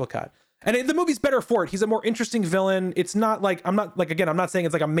theatrical cut. And the movie's better for it. He's a more interesting villain. It's not like, I'm not saying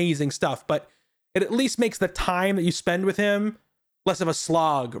it's like amazing stuff, but it at least makes the time that you spend with him less of a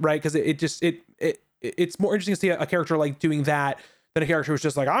slog, right? Because it's more interesting to see a character like doing that than a character who's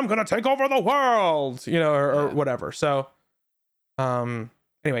just like, I'm gonna take over the world, you know, or whatever. So,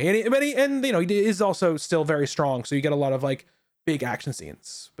 anyway, and you know, he is also still very strong. So you get a lot of like big action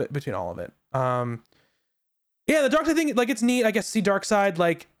scenes between all of it. Yeah, the Darkseid thing, like, it's neat, I guess, to see Darkseid.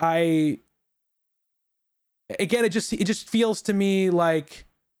 Like, again, it just feels to me like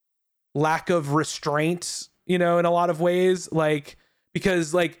lack of restraint, you know, in a lot of ways. Like,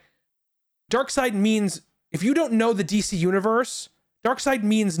 because like Darkseid means, if you don't know the DC universe, Darkseid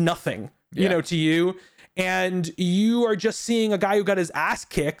means nothing, you know, to you. And you are just seeing a guy who got his ass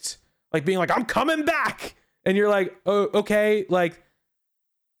kicked, like being like, I'm coming back. And you're like, oh, okay, like,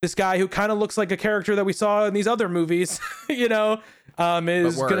 this guy who kind of looks like a character that we saw in these other movies, you know,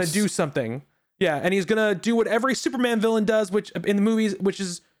 is going to do something. Yeah. And he's going to do what every Superman villain does, which in the movies, which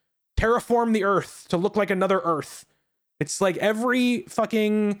is terraform the Earth to look like another Earth. It's like every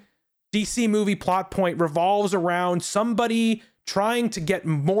fucking DC movie plot point revolves around somebody trying to get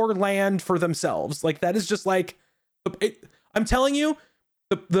more land for themselves. Like, that is just like, I'm telling you,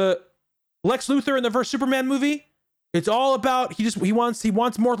 the Lex Luthor in the first Superman movie, it's all about he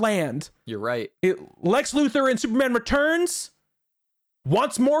wants more land. You're right. Lex Luthor in Superman Returns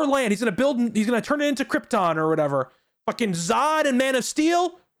wants more land. He's gonna turn it into Krypton or whatever. Fucking Zod in Man of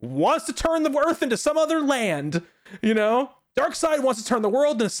Steel wants to turn the Earth into some other land. You know? Darkseid wants to turn the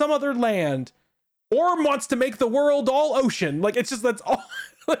world into some other land. Orm wants to make the world all ocean. Like, it's just, that's all.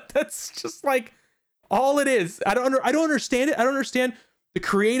 That's just like all it is. I don't understand it. I don't understand the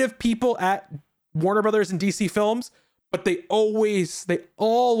creative people at Warner Brothers and DC Films, but they always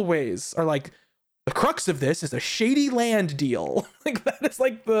are like, the crux of this is a shady land deal. Like, that is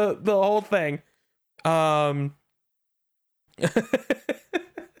like the whole thing. But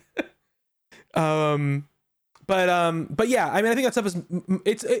yeah, I mean, I think that stuff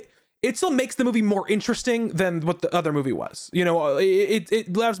it still makes the movie more interesting than what the other movie was. You know,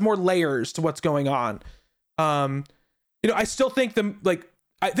 it has more layers to what's going on. You know, I still think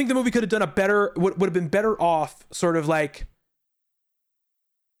I think the movie could have done would have been better off sort of like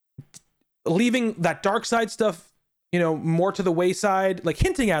leaving that Darkseid stuff, you know, more to the wayside, like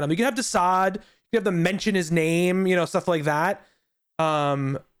hinting at him. You can have Desaad, you can have them mention his name, you know, stuff like that.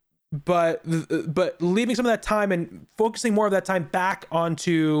 But leaving some of that time and focusing more of that time back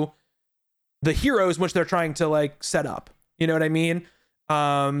onto the heroes which they're trying to like set up. You know what I mean?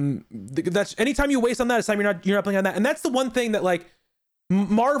 That's, anytime you waste on that, it's time you're not playing on that. And that's the one thing that like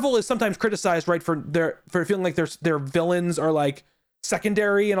Marvel is sometimes criticized, right, for feeling like their villains are like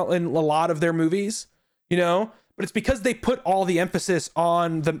secondary in a lot of their movies, you know. But it's because they put all the emphasis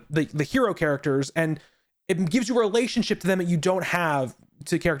on the hero characters, and it gives you a relationship to them that you don't have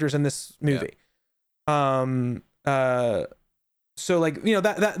to characters in this movie. Yeah. So like, you know,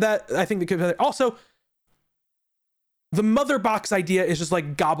 that I think that also the mother box idea is just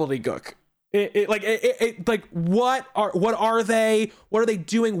like gobbledygook. It like what are they? What are they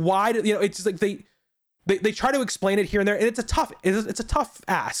doing? Why do, you know? It's just like they try to explain it here and there, and it's a tough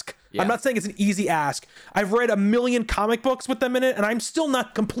ask. Yeah. I'm not saying it's an easy ask. I've read a million comic books with them in it, and I'm still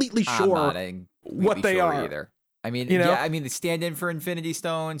not completely sure what they are either. I mean, you know? yeah, I mean, they stand in for Infinity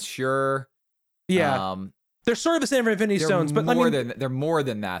Stones, sure. Yeah, they're sort of the same for Infinity Stones, but they're more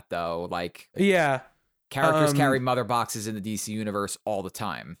than that, though. Like, yeah, characters carry mother boxes in the DC universe all the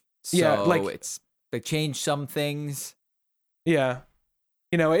time. So they change some things. Yeah.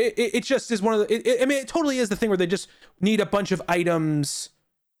 You know, it just is one of the. I mean, it totally is the thing where they just need a bunch of items,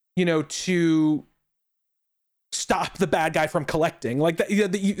 you know, to stop the bad guy from collecting. Like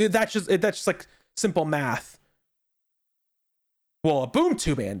that's just like simple math. Well, a boom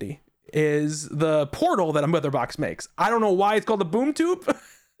tube, Andy, is the portal that a mother box makes. I don't know why it's called a boom tube.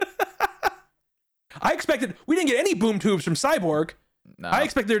 I expected we didn't get any boom tubes from Cyborg. No. I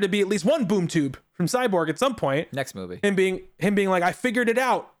expect there to be at least one boom tube from Cyborg at some point. Next movie. Him being like, I figured it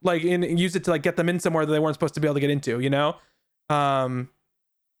out, like, and use it to like get them in somewhere that they weren't supposed to be able to get into, you know?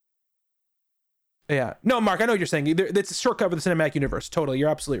 Yeah. No, Mark, I know what you're saying. It's a shortcut for the cinematic universe. Totally. You're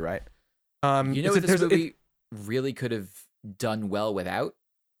absolutely right. You know what this movie really could have done well without?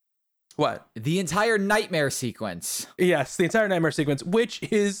 What? The entire nightmare sequence. Yes, the entire nightmare sequence, which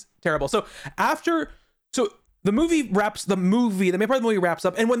is terrible. So the main part of the movie wraps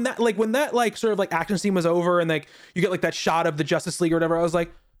up, and when that sort of like action scene was over, and like you get like that shot of the Justice League or whatever, I was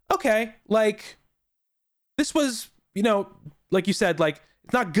like, okay, like this was, you know, like you said, like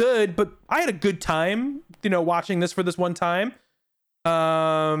it's not good, but I had a good time, you know, watching this for this one time.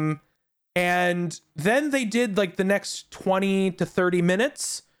 And then they did like the next 20 to 30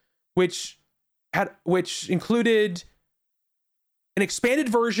 minutes, which included an expanded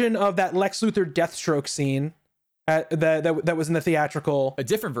version of that Lex Luthor Deathstroke scene that was in the theatrical. A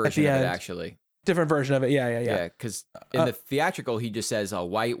different version of it, actually. Different version of it, yeah. Yeah, because in the theatrical, he just says, "Oh,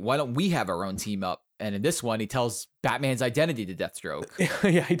 why don't we have our own team up?" And in this one, he tells Batman's identity to Deathstroke.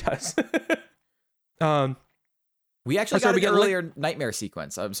 Yeah, he does. We actually got an earlier nightmare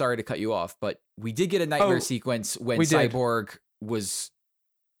sequence. I'm sorry to cut you off, but we did get a nightmare sequence when Cyborg was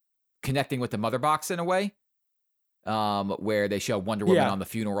connecting with the mother box in a way, where they show Wonder Woman on the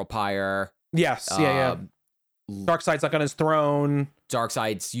funeral pyre. Yes, Darkseid's like on his throne.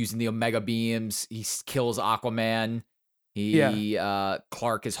 Darkseid's using the Omega beams. He kills Aquaman.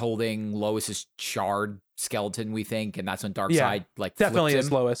 Clark is holding Lois's shard skeleton, we think, and that's when Darkseid definitely flips is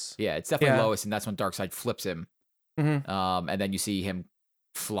him. Lois. Yeah, it's definitely Lois, and that's when Darkseid flips him. Mm-hmm. And then you see him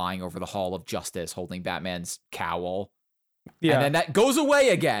flying over the Hall of Justice, holding Batman's cowl. Yeah, and then that goes away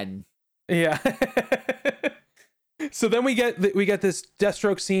again. Yeah. So then we get this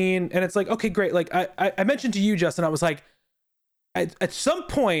Deathstroke scene, and it's like, okay, great. Like I mentioned to you, Justin, I was like, at some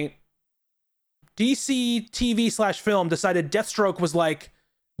point, DC TV/film decided Deathstroke was like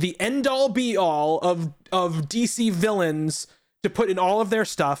the end all be all of DC villains to put in all of their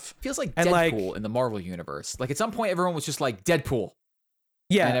stuff. Feels like Deadpool in the Marvel universe. Like at some point, everyone was just like Deadpool.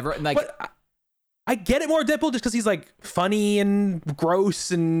 Yeah, and everyone, like, but I get it more Deadpool just because he's like funny and gross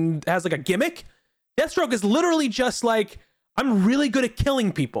and has like a gimmick. Deathstroke is literally just like, I'm really good at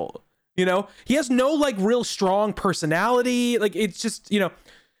killing people. You know, he has no like real strong personality. Like it's just, you know,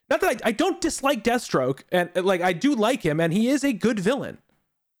 not that I don't dislike Deathstroke, and like I do like him, and he is a good villain.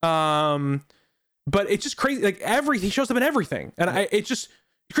 But it's just crazy. Like he shows up in everything, and it's just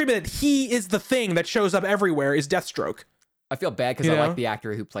creepy that he is the thing that shows up everywhere is Deathstroke. I feel bad because I like the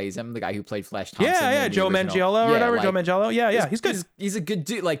actor who plays him, the guy who played Flash Thompson. Yeah, Joe Manganiello or whatever. Joe Manganiello. Yeah, he's good. He's a good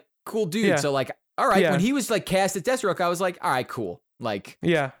dude, like cool dude. Yeah. So like, all right, when he was like cast as Deathstroke, I was like, all right, cool. Like,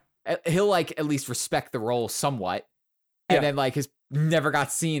 yeah, he'll like at least respect the role somewhat. And then like has never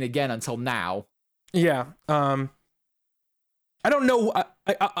got seen again until now. Yeah. I don't know.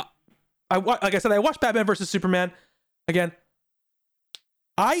 I like I said, I watched Batman versus Superman again.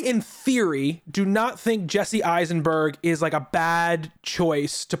 I, in theory, do not think Jesse Eisenberg is like a bad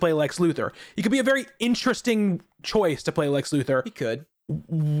choice to play Lex Luthor. He could be a very interesting choice to play Lex Luthor. He could.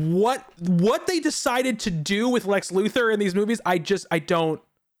 What they decided to do with Lex Luthor in these movies, I don't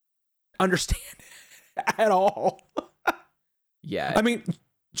understand at all. Yeah. I mean,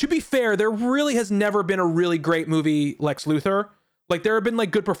 to be fair, there really has never been a really great movie Lex Luthor. Like there have been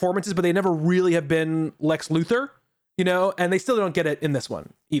like good performances, but they never really have been Lex Luthor, you know, and they still don't get it in this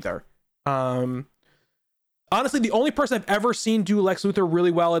one either. Honestly, the only person I've ever seen do Lex Luthor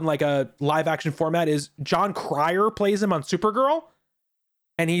really well in like a live action format is John Cryer plays him on Supergirl.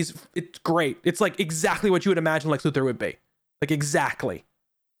 And it's great. It's like exactly what you would imagine Lex Luthor would be. Like exactly.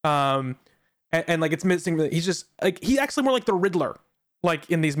 And like it's missing. He's just like, he acts more like the Riddler,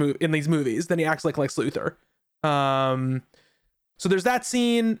 like in these movies than he acts like Lex Luthor. So there's that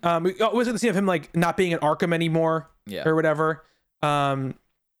scene. We always get the scene of him like not being in Arkham anymore, or whatever. And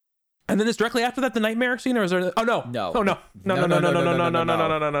then it's directly after that the nightmare scene, or is there? Oh no, no.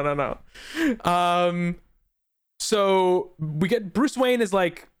 So we get Bruce Wayne is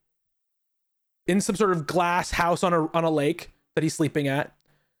like in some sort of glass house on a lake that he's sleeping at,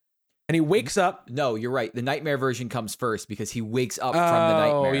 and he wakes up. No, you're right. The nightmare version comes first because he wakes up from the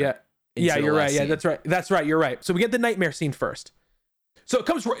nightmare. Yeah, you're right. Yeah, that's right. You're right. So we get the nightmare scene first. So it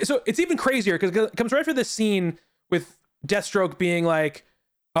comes. So it's even crazier because it comes right after this scene with Deathstroke being like,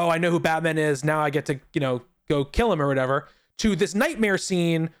 "Oh, I know who Batman is. Now I get to, go kill him or whatever." To this nightmare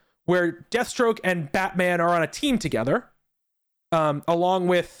scene where Deathstroke and Batman are on a team together, along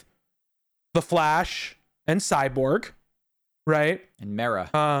with the Flash and Cyborg, right? And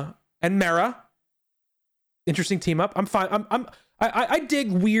Mera. Interesting team up. I'm fine. I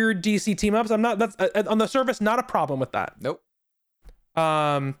dig weird DC team ups. That's on the surface not a problem with that. Nope.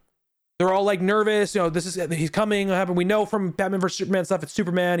 They're all like nervous. He's coming. We know from Batman vs Superman stuff. It's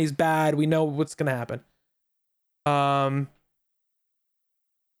Superman. He's bad. We know what's gonna happen. And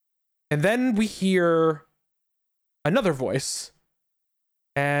then we hear another voice,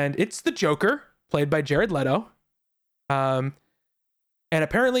 and it's the Joker, played by Jared Leto. And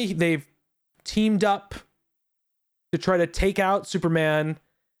apparently they've teamed up to try to take out Superman.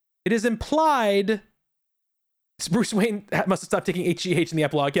 It is implied Bruce Wayne must have stopped taking HGH in the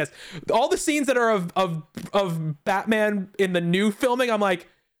epilogue. Yes, all the scenes that are of Batman in the new filming, I'm like,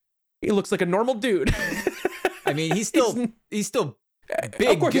 he looks like a normal dude. I mean, he's still big.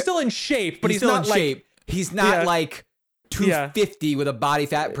 Of course, he's still in shape, but he's not in shape. He's not like 250 with a body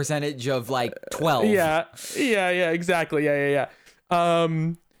fat percentage of like 12. Yeah, exactly. Yeah.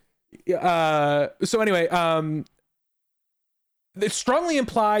 So anyway, it's strongly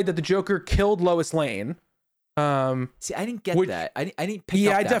implied that the Joker killed Lois Lane. See, I didn't get that. I didn't pick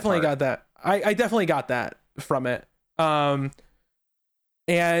up that I definitely part. got that. I definitely got that from it.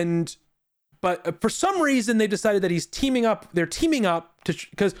 But for some reason they decided that he's teaming up. They're teaming up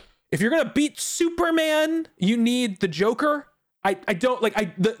because if you're gonna beat Superman, you need the Joker. I don't like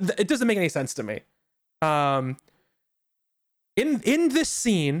it doesn't make any sense to me. In this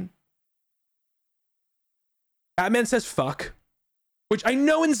scene, Batman says "fuck," which I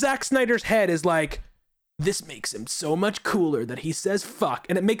know in Zack Snyder's head is like, this makes him so much cooler that he says "fuck,"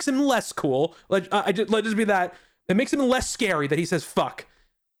 and it makes him less cool. Let just be that. It makes him less scary that he says "fuck."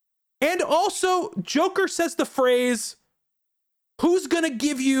 And also, Joker says the phrase, "Who's gonna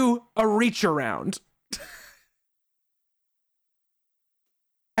give you a reach around?"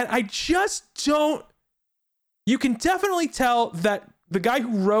 And I just don't. You can definitely tell that the guy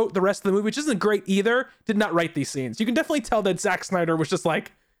who wrote the rest of the movie, which isn't great either, did not write these scenes. You can definitely tell that Zack Snyder was just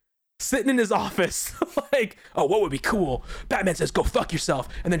like sitting in his office, like, "Oh, what would be cool?" Batman says, "Go fuck yourself,"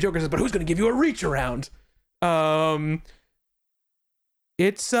 and then Joker says, "But who's gonna give you a reach around?"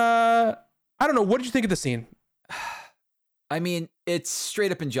 It's I don't know. What did you think of the scene? I mean, it's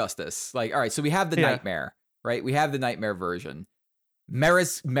straight up injustice. Like, all right, so we have the nightmare, right? We have the nightmare version.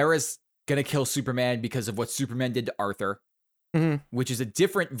 Mera's gonna kill Superman because of what Superman did to Arthur, which is a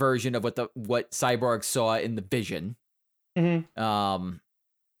different version of what Cyborg saw in the Vision.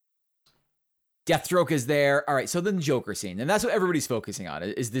 Deathstroke is there. All right, so then the Joker scene, and that's what everybody's focusing on.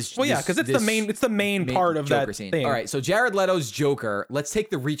 Is this? Well, yeah, because it's the main part of Joker that scene. thing. All right, so Jared Leto's Joker. Let's take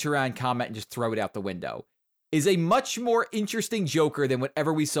the reach around comment and just throw it out the window. Is a much more interesting Joker than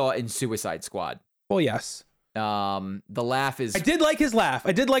whatever we saw in Suicide Squad. Well, yes. The laugh is. I did like his laugh.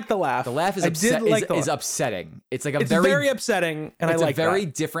 I did like the laugh. The laugh is upsetting. It's like it's very upsetting, and I like a very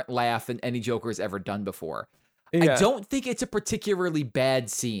different laugh than any Joker has ever done before. Yeah. I don't think it's a particularly bad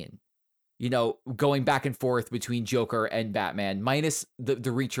scene. Going back and forth between Joker and Batman, minus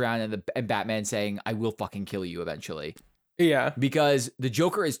the reach around and Batman saying, "I will fucking kill you eventually." Yeah. Because the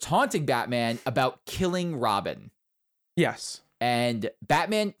Joker is taunting Batman about killing Robin. Yes. And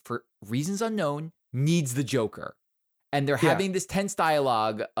Batman, for reasons unknown, needs the Joker. And they're having this tense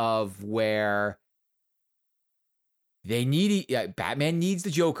dialogue of where Batman needs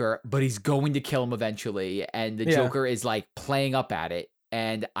the Joker, but he's going to kill him eventually. And the Joker is like playing up at it.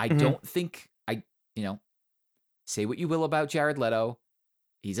 And I don't think say what you will about Jared Leto.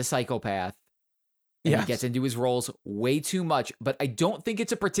 He's a psychopath. And he gets into his roles way too much. But I don't think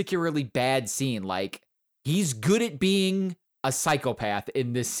it's a particularly bad scene. Like, he's good at being a psychopath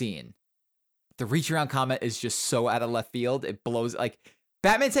in this scene. The reach around comment is just so out of left field. It blows. Like,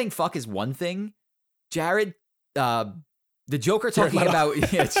 Batman saying "fuck" is one thing. The Joker talking about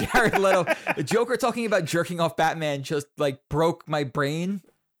Jared Leto. The Joker talking about jerking off Batman just like broke my brain.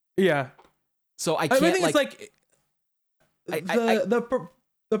 Yeah. So I can't. I think it's like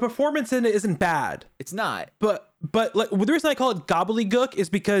the performance in it isn't bad. It's not. But like the reason I call it gobbledygook is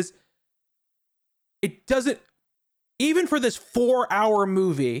because it doesn't, even for this 4-hour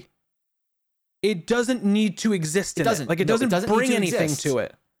movie, it doesn't need to exist in it. Like it doesn't bring anything to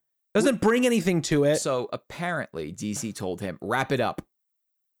it. Doesn't bring anything to it. So apparently DC told him, wrap it up.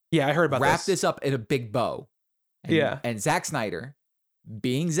 Yeah, I heard about Wrap this up in a big bow. And, and Zack Snyder,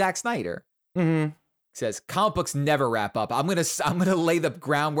 being Zack Snyder, says comic books never wrap up. I'm gonna lay the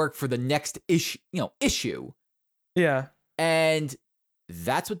groundwork for the next issue. Yeah. And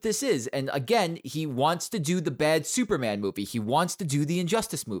that's what this is. And again, he wants to do the bad Superman movie. He wants to do the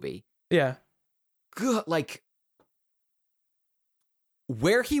Injustice movie. Yeah. Good, like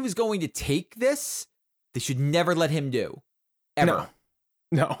where he was going to take this, they should never let him do. Ever.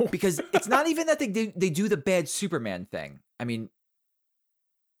 No. Because it's not even that they do the bad Superman thing. I mean,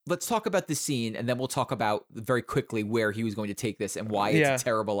 let's talk about the scene and then we'll talk about very quickly where he was going to take this and why it's a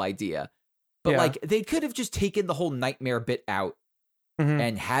terrible idea. But like they could have just taken the whole nightmare bit out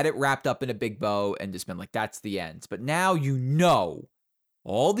and had it wrapped up in a big bow and just been like, that's the end. But now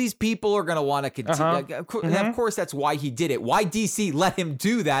all these people are going to want to continue. And of course, that's why he did it. Why DC let him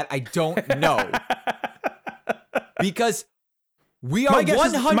do that, I don't know. Because we are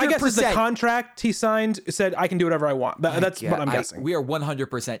 100%. My guess is the contract he signed said, I can do whatever I want. That's what I'm guessing. We are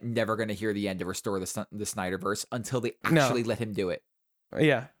 100% never going to hear the end of Restore the Snyderverse until they actually let him do it.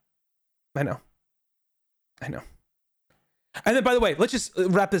 Yeah. I know. And then, by the way, let's just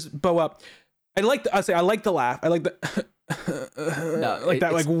wrap this bow up. I like the laugh. I like the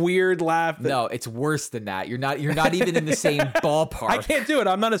like weird laugh. No, it's worse than that. You're not even in the same ballpark. I can't do it.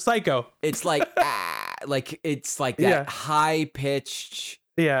 I'm not a psycho. It's like it's like that high pitched.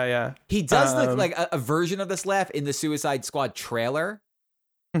 Yeah. He does look like a version of this laugh in the Suicide Squad trailer.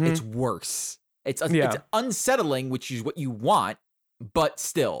 It's worse. It's unsettling, which is what you want, but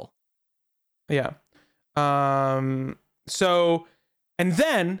still. Yeah. So, and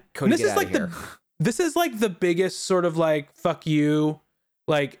then Cody, this is like this is like the biggest sort of like fuck you,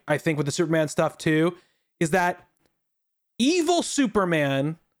 like I think with the Superman stuff too, is that evil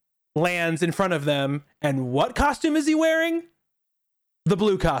Superman lands in front of them, and what costume is he wearing? The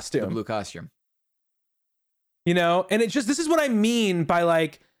blue costume. You know, and it's just, this is what I mean by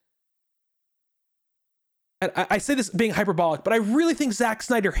like, and I say this being hyperbolic, but I really think Zack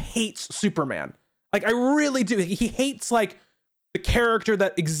Snyder hates Superman. Like, I really do. He hates like the character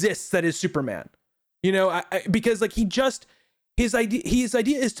that exists that is Superman. You know, because like his idea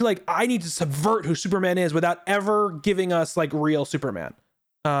is to like, I need to subvert who Superman is without ever giving us like real Superman.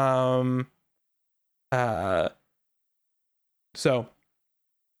 So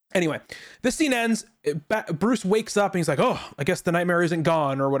anyway, this scene ends. Bruce wakes up and he's like, oh, I guess the nightmare isn't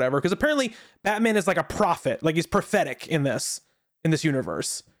gone or whatever. Because apparently Batman is like a prophet, like he's prophetic in this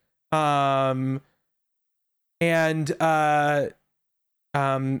universe. He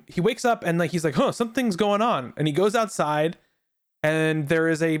wakes up and like he's like, something's going on, and he goes outside, and there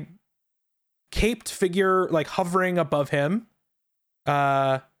is a caped figure like hovering above him.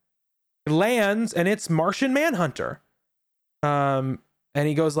 Lands, and it's Martian Manhunter. And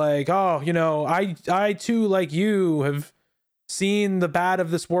he goes like, oh, you know, I too, like you, have seen the bad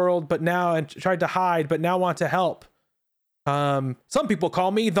of this world, but now and tried to hide, but now want to help. Some people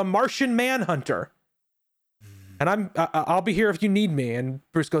call me the Martian Manhunter. And I'll be here if you need me. And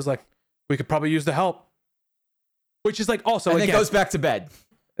Bruce goes like, we could probably use the help. Which is like also, and then goes back to bed.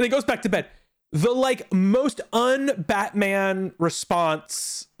 And he goes back to bed. The like most un-Batman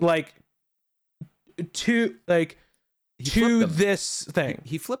response, like to this thing.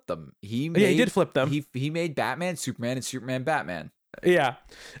 He flipped them. He did flip them. He made Batman Superman and Superman Batman. Yeah.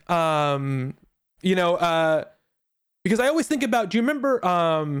 You know, because I always think about, do you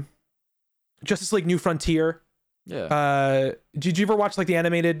remember Justice League New Frontier? Yeah. Did you ever watch like the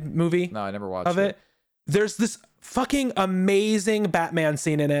animated movie? No, I never watched of it. There's this fucking amazing Batman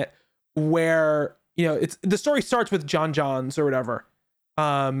scene in it where, you know, the story starts with John Johns or whatever.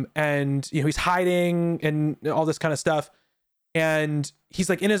 And you know, he's hiding and all this kind of stuff. And he's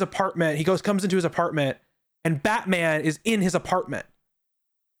like in his apartment. He comes into his apartment, and Batman is in his apartment.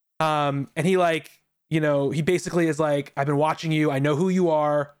 And he like, you know, he basically is like, I've been watching you. I know who you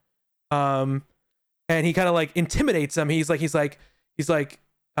are. And he kind of like intimidates him. He's like,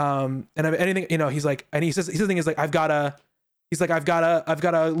 and anything, you know, he's like, and he says, his thing is like, I've got a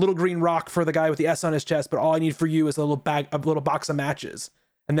little green rock for the guy with the S on his chest, but all I need for you is a little box of matches.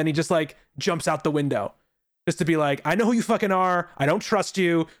 And then he just like jumps out the window just to be like, I know who you fucking are. I don't trust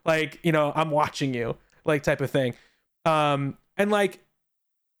you. Like, you know, I'm watching you, like type of thing. And like,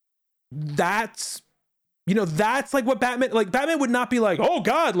 that's that's like what Batman would not be like, oh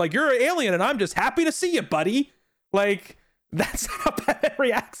God, like you're an alien and I'm just happy to see you, buddy. Like that's how Batman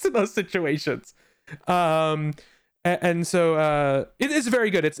reacts in those situations. And so it is very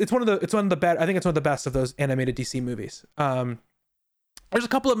good. It's one of the best. I think it's one of the best of those animated DC movies. There's a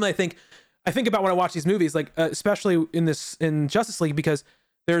couple of them I think about when I watch these movies, like especially in Justice League, because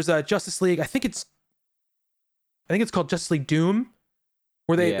there's a Justice League. I think it's called Justice League Doom,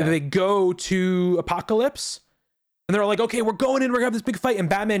 where they go to Apocalypse, and they're like, okay, we're going in, we're gonna have this big fight, and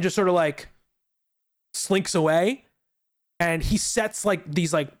Batman just sort of like slinks away, and he sets like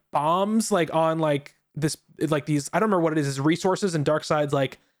these like bombs like on like this like these, I don't remember what it is, his resources in Darkseid's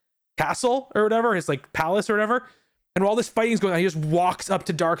like castle or whatever, his like palace or whatever. And while this fighting is going on, he just walks up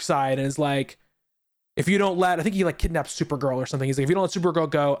to Darkseid and is like, if you don't let, I think he like kidnaps Supergirl or something. He's like, if you don't let Supergirl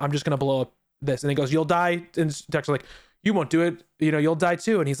go, I'm just gonna blow up this. And he goes, you'll die. And Darkseid's like, you won't do it, you'll die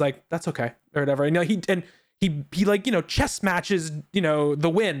too. And he's like, that's okay or whatever. And he like, chess matches,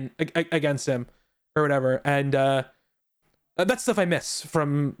 the win against him or whatever. And that's stuff I miss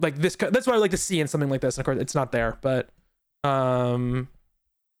from like this. That's what I like to see in something like this. And of course it's not there, but oh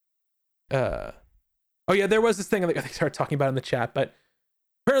yeah, there was this thing I think I started talking about in the chat, but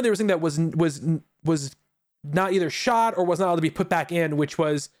apparently there was a thing that was not either shot or was not allowed to be put back in, which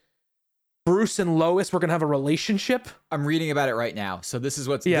was Bruce and Lois were gonna have a relationship. I'm reading about it right now. So this is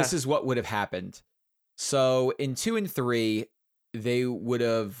what would have happened. So in 2 and 3, they would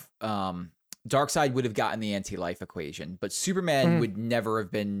have Darkseid would have gotten the anti-life equation, but Superman would never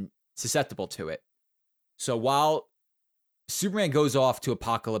have been susceptible to it. So while Superman goes off to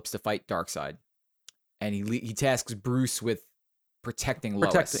Apocalypse to fight Darkseid, and he tasks Bruce with protecting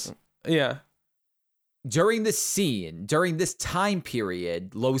Lois. Yeah. During this time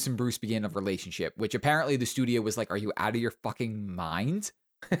period, Lois and Bruce began a relationship, which apparently the studio was like, are you out of your fucking mind?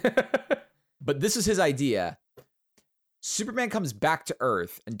 But this is his idea. Superman comes back to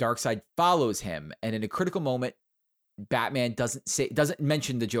Earth and Darkseid follows him. And in a critical moment, Batman doesn't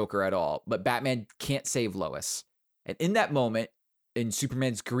mention the Joker at all, but Batman can't save Lois. And in that moment, in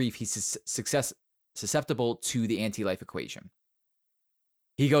Superman's grief, he's susceptible to the anti-life equation.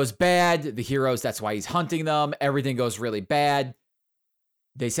 He goes bad. The heroes, that's why he's hunting them. Everything goes really bad.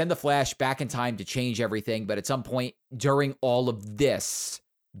 They send the Flash back in time to change everything. But at some point during all of this,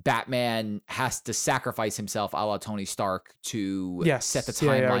 Batman has to sacrifice himself a la Tony Stark to set the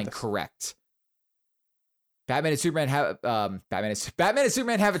timeline correct. Batman and Superman have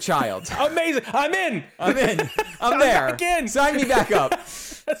a child. Amazing. I'm in. I'm there. Back in. Sign me back up.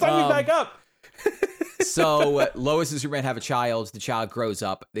 Sign me back up. So Lois and Superman have a child. The child grows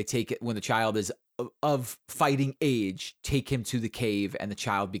up. They take it when the child is of fighting age, take him to the cave, and the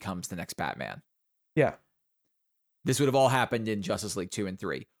child becomes the next Batman. Yeah. This would have all happened in Justice League 2 and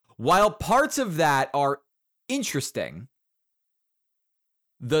 3. While parts of that are interesting,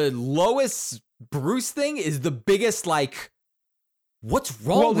 the Lois Bruce thing is the biggest, like, what's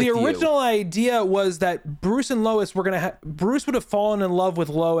wrong with you? Well, the original idea was that Bruce and Lois were going to Bruce would have fallen in love with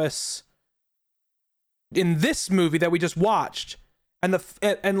Lois in this movie that we just watched. And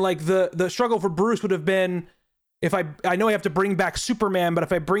the struggle for Bruce would have been, if I know I have to bring back Superman, but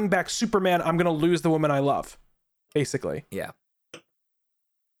if I bring back Superman, I'm going to lose the woman I love. Basically. Yeah.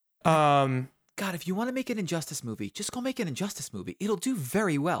 God, if you want to make an Injustice movie, just go make an Injustice movie. It'll do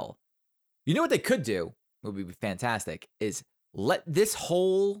very well. You know what they could do? What would be fantastic is let this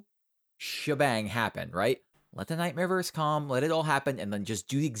whole shebang happen, right? Let the Nightmareverse come, let it all happen, and then just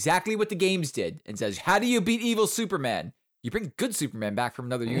do exactly what the games did and says, how do you beat evil Superman? You bring good Superman back from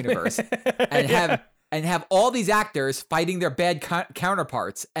another universe and have all these actors fighting their bad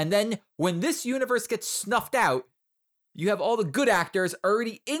counterparts. And then when this universe gets snuffed out, you have all the good actors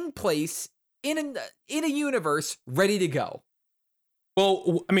already in place in a universe ready to go.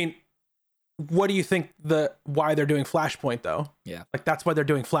 Well, I mean, what do you think why they're doing Flashpoint though? Yeah. Like that's why they're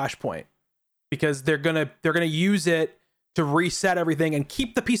doing Flashpoint. Because they're gonna use it to reset everything and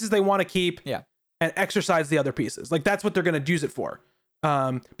keep the pieces they want to keep. Yeah. And exercise the other pieces. Like that's what they're gonna use it for.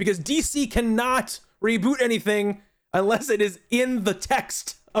 Because DC cannot reboot anything unless it is in the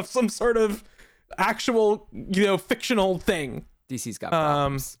text of some sort of actual, fictional thing. DC's got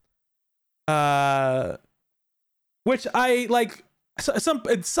problems. Which I like. At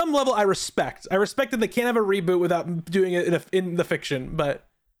some level, I respect. I respect that they can't have a reboot without doing it in the fiction. But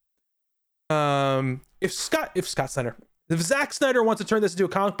if Zack Snyder wants to turn this into a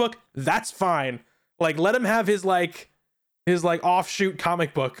comic book, that's fine. Like, let him have his offshoot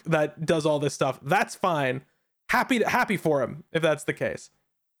comic book that does all this stuff. That's fine. Happy for him if that's the case.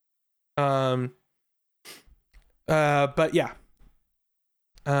 But yeah.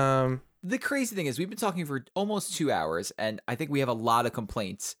 the crazy thing is we've been talking for almost 2 hours, and I think we have a lot of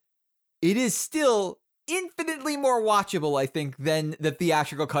complaints. It is still infinitely more watchable, I think, than the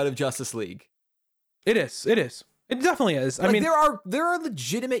theatrical cut of Justice League. It is. It definitely is. I mean, there are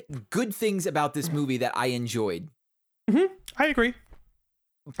legitimate good things about this movie that I enjoyed. Mm-hmm. I agree.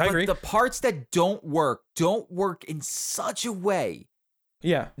 But the parts that don't work in such a way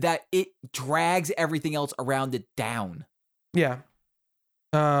that it drags everything else around it down. Yeah.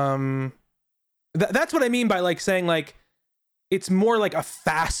 That's what I mean by like saying like it's more like a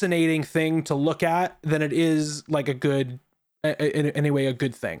fascinating thing to look at than it is like a good in any way a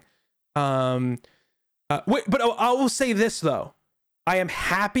good thing. But I will say this though. I am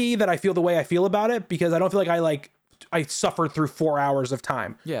happy that I feel the way I feel about it because I don't feel like I suffered through 4 hours of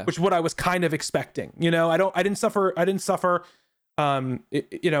time. Yeah. Which is what I was kind of expecting. You know, I didn't suffer.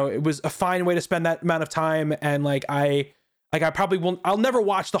 It was a fine way to spend that amount of time. And I probably I'll never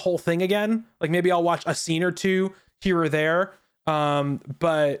watch the whole thing again. Like maybe I'll watch a scene or two here or there.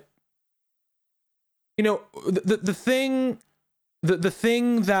 But you know, the thing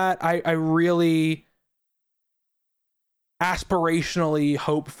that I really aspirationally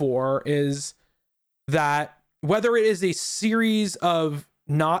hope for is that whether it is a series of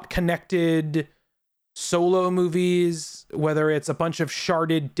not connected solo movies, whether it's a bunch of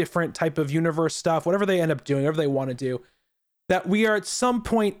sharded different type of universe stuff, whatever they end up doing, whatever they want to do, that we are at some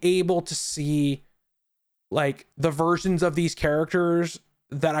point able to see like the versions of these characters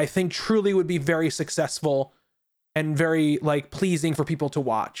that I think truly would be very successful and very like pleasing for people to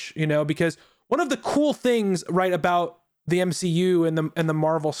watch, you know, because one of the cool things right about the MCU and the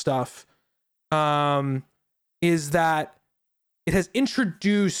Marvel stuff is that it has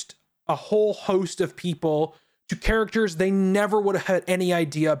introduced a whole host of people to characters they never would have had any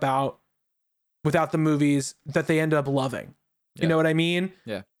idea about without the movies that they ended up loving. Yeah. You know what I mean?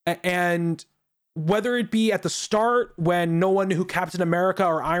 Yeah. And whether it be at the start when no one knew who Captain America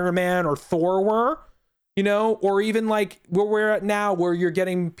or Iron Man or Thor were, you know, or even like where we're at now where you're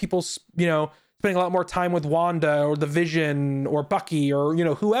getting people, you know, spending a lot more time with Wanda or the Vision or Bucky or, you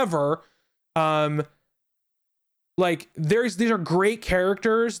know, whoever. Like these are great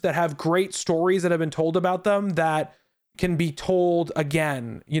characters that have great stories that have been told about them that can be told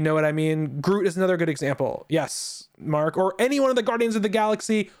again. You know what I mean? Groot is another good example. Yes, Mark, or any one of the Guardians of the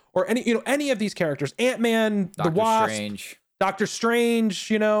Galaxy or any of these characters, Ant-Man, the Wasp, Doctor Strange,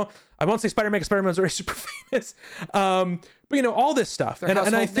 you know, I won't say Spider-Man because Spider-Man's already super famous. But you know, all this stuff. And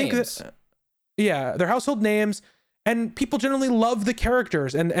I think that, they're household names. And people generally love the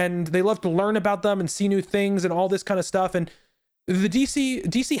characters and they love to learn about them and see new things and all this kind of stuff. And the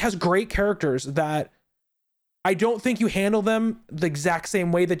DC has great characters that I don't think you handle them the exact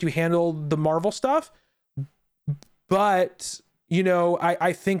same way that you handle the Marvel stuff. But, you know,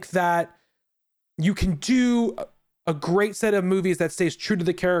 I think that you can do a great set of movies that stays true to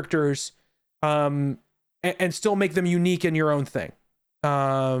the characters and still make them unique in your own thing.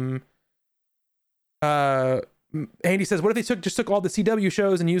 Andy says, what if they just took all the CW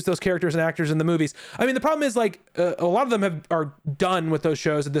shows and used those characters and actors in the movies? I mean, the problem is like a lot of them are done with those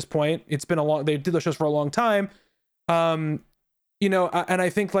shows at this point. It's been they did those shows for a long time. You know, and I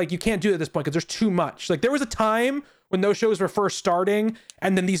think like you can't do it at this point because there's too much. Like there was a time when those shows were first starting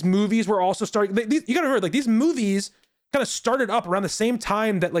and then these movies were also starting. You gotta remember, like these movies kind of started up around the same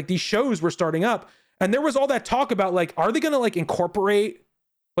time that like these shows were starting up. And there was all that talk about like, are they going to like incorporate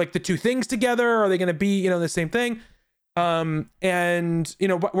like the two things together? Are they going to be, you know, the same thing? And you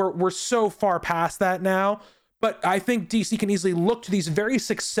know, we're so far past that now, but I think DC can easily look to these very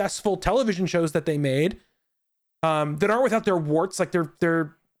successful television shows that they made, that aren't without their warts. Like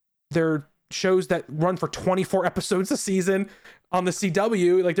they're shows that run for 24 episodes a season on the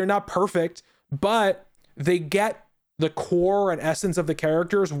CW. Like they're not perfect, but they get the core and essence of the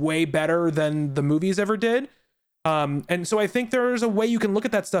characters way better than the movies ever did. And so I think there's a way you can look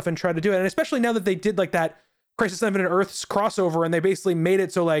at that stuff and try to do it. And especially now that they did like that Crisis on Infinite Earths crossover and they basically made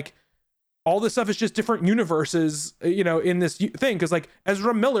it so like all this stuff is just different universes, you know, in this thing. Cause like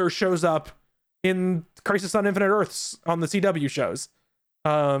Ezra Miller shows up in Crisis on Infinite Earths on the CW shows.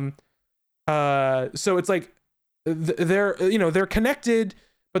 So it's like they're, you know, they're connected,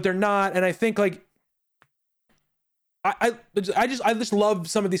 but they're not. And I think like, I just love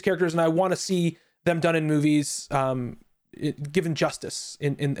some of these characters and I want to see them done in movies, given justice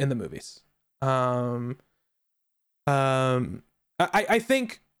in the movies. I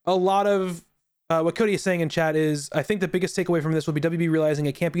think a lot of what Cody is saying in chat is, I think the biggest takeaway from this will be WB realizing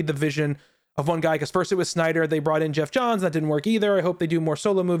it can't be the vision of one guy, because first it was Snyder, they brought in Jeff Johns, that didn't work either. I hope they do more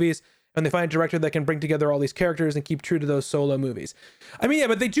solo movies and they find a director that can bring together all these characters and keep true to those solo movies. I mean, yeah,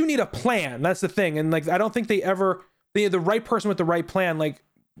 but they do need a plan. That's the thing. And like, I don't think they have the right person with the right plan. Like,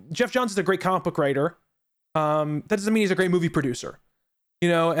 Jeff Johns is a great comic book writer. That doesn't mean he's a great movie producer, you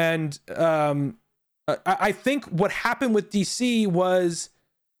know? And I think what happened with DC was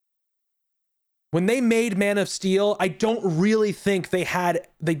when they made Man of Steel, I don't really think they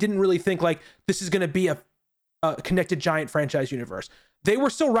didn't really think like this is going to be a connected giant franchise universe. They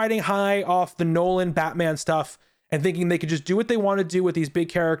were still riding high off the Nolan Batman stuff and thinking they could just do what they want to do with these big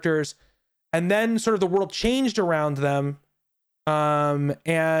characters. And then sort of the world changed around them. And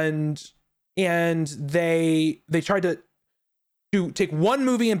they tried to take one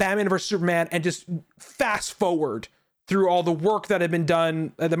movie in Batman vs Superman and just fast forward through all the work that had been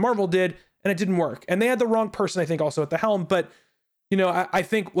done that Marvel did, and it didn't work. And they had the wrong person, I think, also at the helm. But, you know, I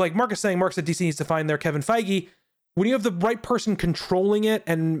think, like Mark is saying, Mark said DC needs to find their Kevin Feige. When you have the right person controlling it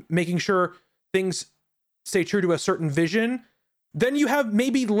and making sure things stay true to a certain vision, then you have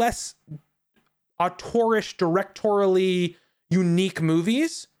maybe less auteurish, directorially unique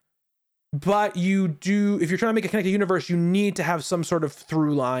movies. But you do, if you're trying to make a connected universe, you need to have some sort of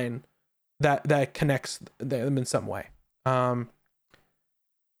through line that connects them in some way. But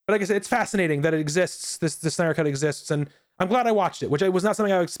like I said, it's fascinating that it exists. The Snyder Cut exists, and I'm glad I watched it, which was not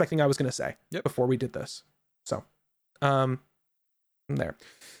something I was expecting I was going to say before we did this. So, there.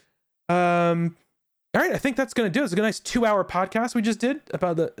 All right, I think that's going to do it. It's a nice 2-hour podcast we just did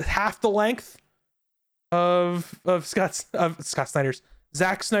about half the length of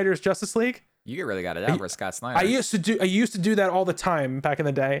Zack Snyder's Justice League. You really got it out for Scott Snyder. I used to do that all the time back in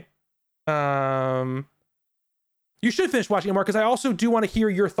the day. You should finish watching it, Mark, because I also do want to hear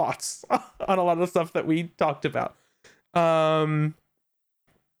your thoughts on a lot of the stuff that we talked about.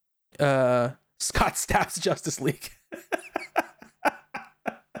 Scott Stapp's Justice League.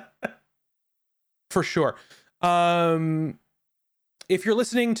 For sure. If you're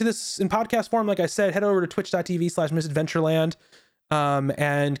listening to this in podcast form, like I said, head over to twitch.tv/misadventureland.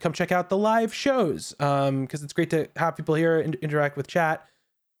 And come check out the live shows, because it's great to have people here and interact with chat.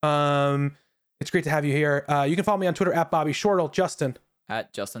 It's great to have you here. You can follow me on Twitter at Bobby Shortle. Justin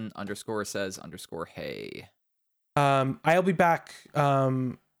at Justin_says_hey. I'll be back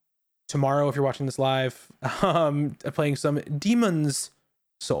tomorrow if you're watching this live, playing some Demon's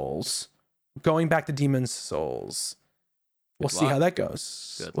Souls. Going back to Demon's Souls. We'll see how that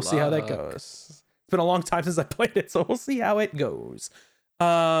goes. See how that goes. It's been a long time since I played it, so we'll see how it goes.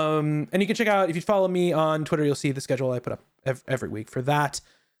 And you can check out, if you follow me on Twitter, you'll see the schedule I put up every week for that.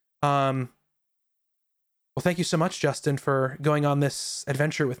 Well, thank you so much, Justin, for going on this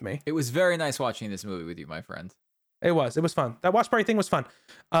adventure with me. It was very nice watching this movie with you, my friend. It was fun. That watch party thing was fun.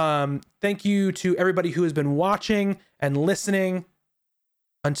 Thank you to everybody who has been watching and listening.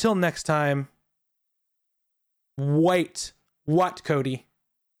 Until next time. Wait. What, Cody?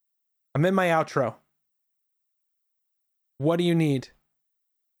 I'm in my outro. What do you need?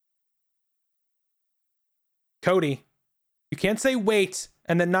 Cody, you can't say wait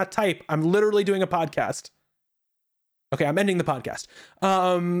and then not type. I'm literally doing a podcast. Okay, I'm ending the podcast.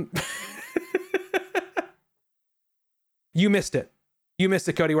 You missed it. You missed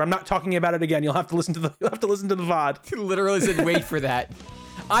it, Cody, where I'm not talking about it again. You'll have to listen to the VOD. Literally said wait for that.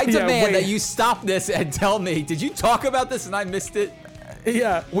 I demand that you stop this and tell me, did you talk about this and I missed it?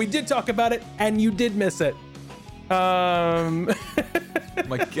 Yeah, we did talk about it and you did miss it. Oh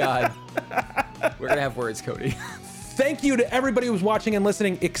my God. We're going to have words, Cody. Thank you to everybody who's watching and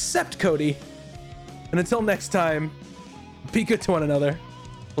listening except Cody. And until next time, be good to one another.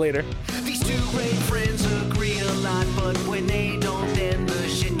 Later. These two great friends agree a lot, but when they don't, then the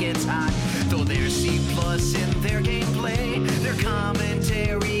shit gets hot. Though there's C+ in their game.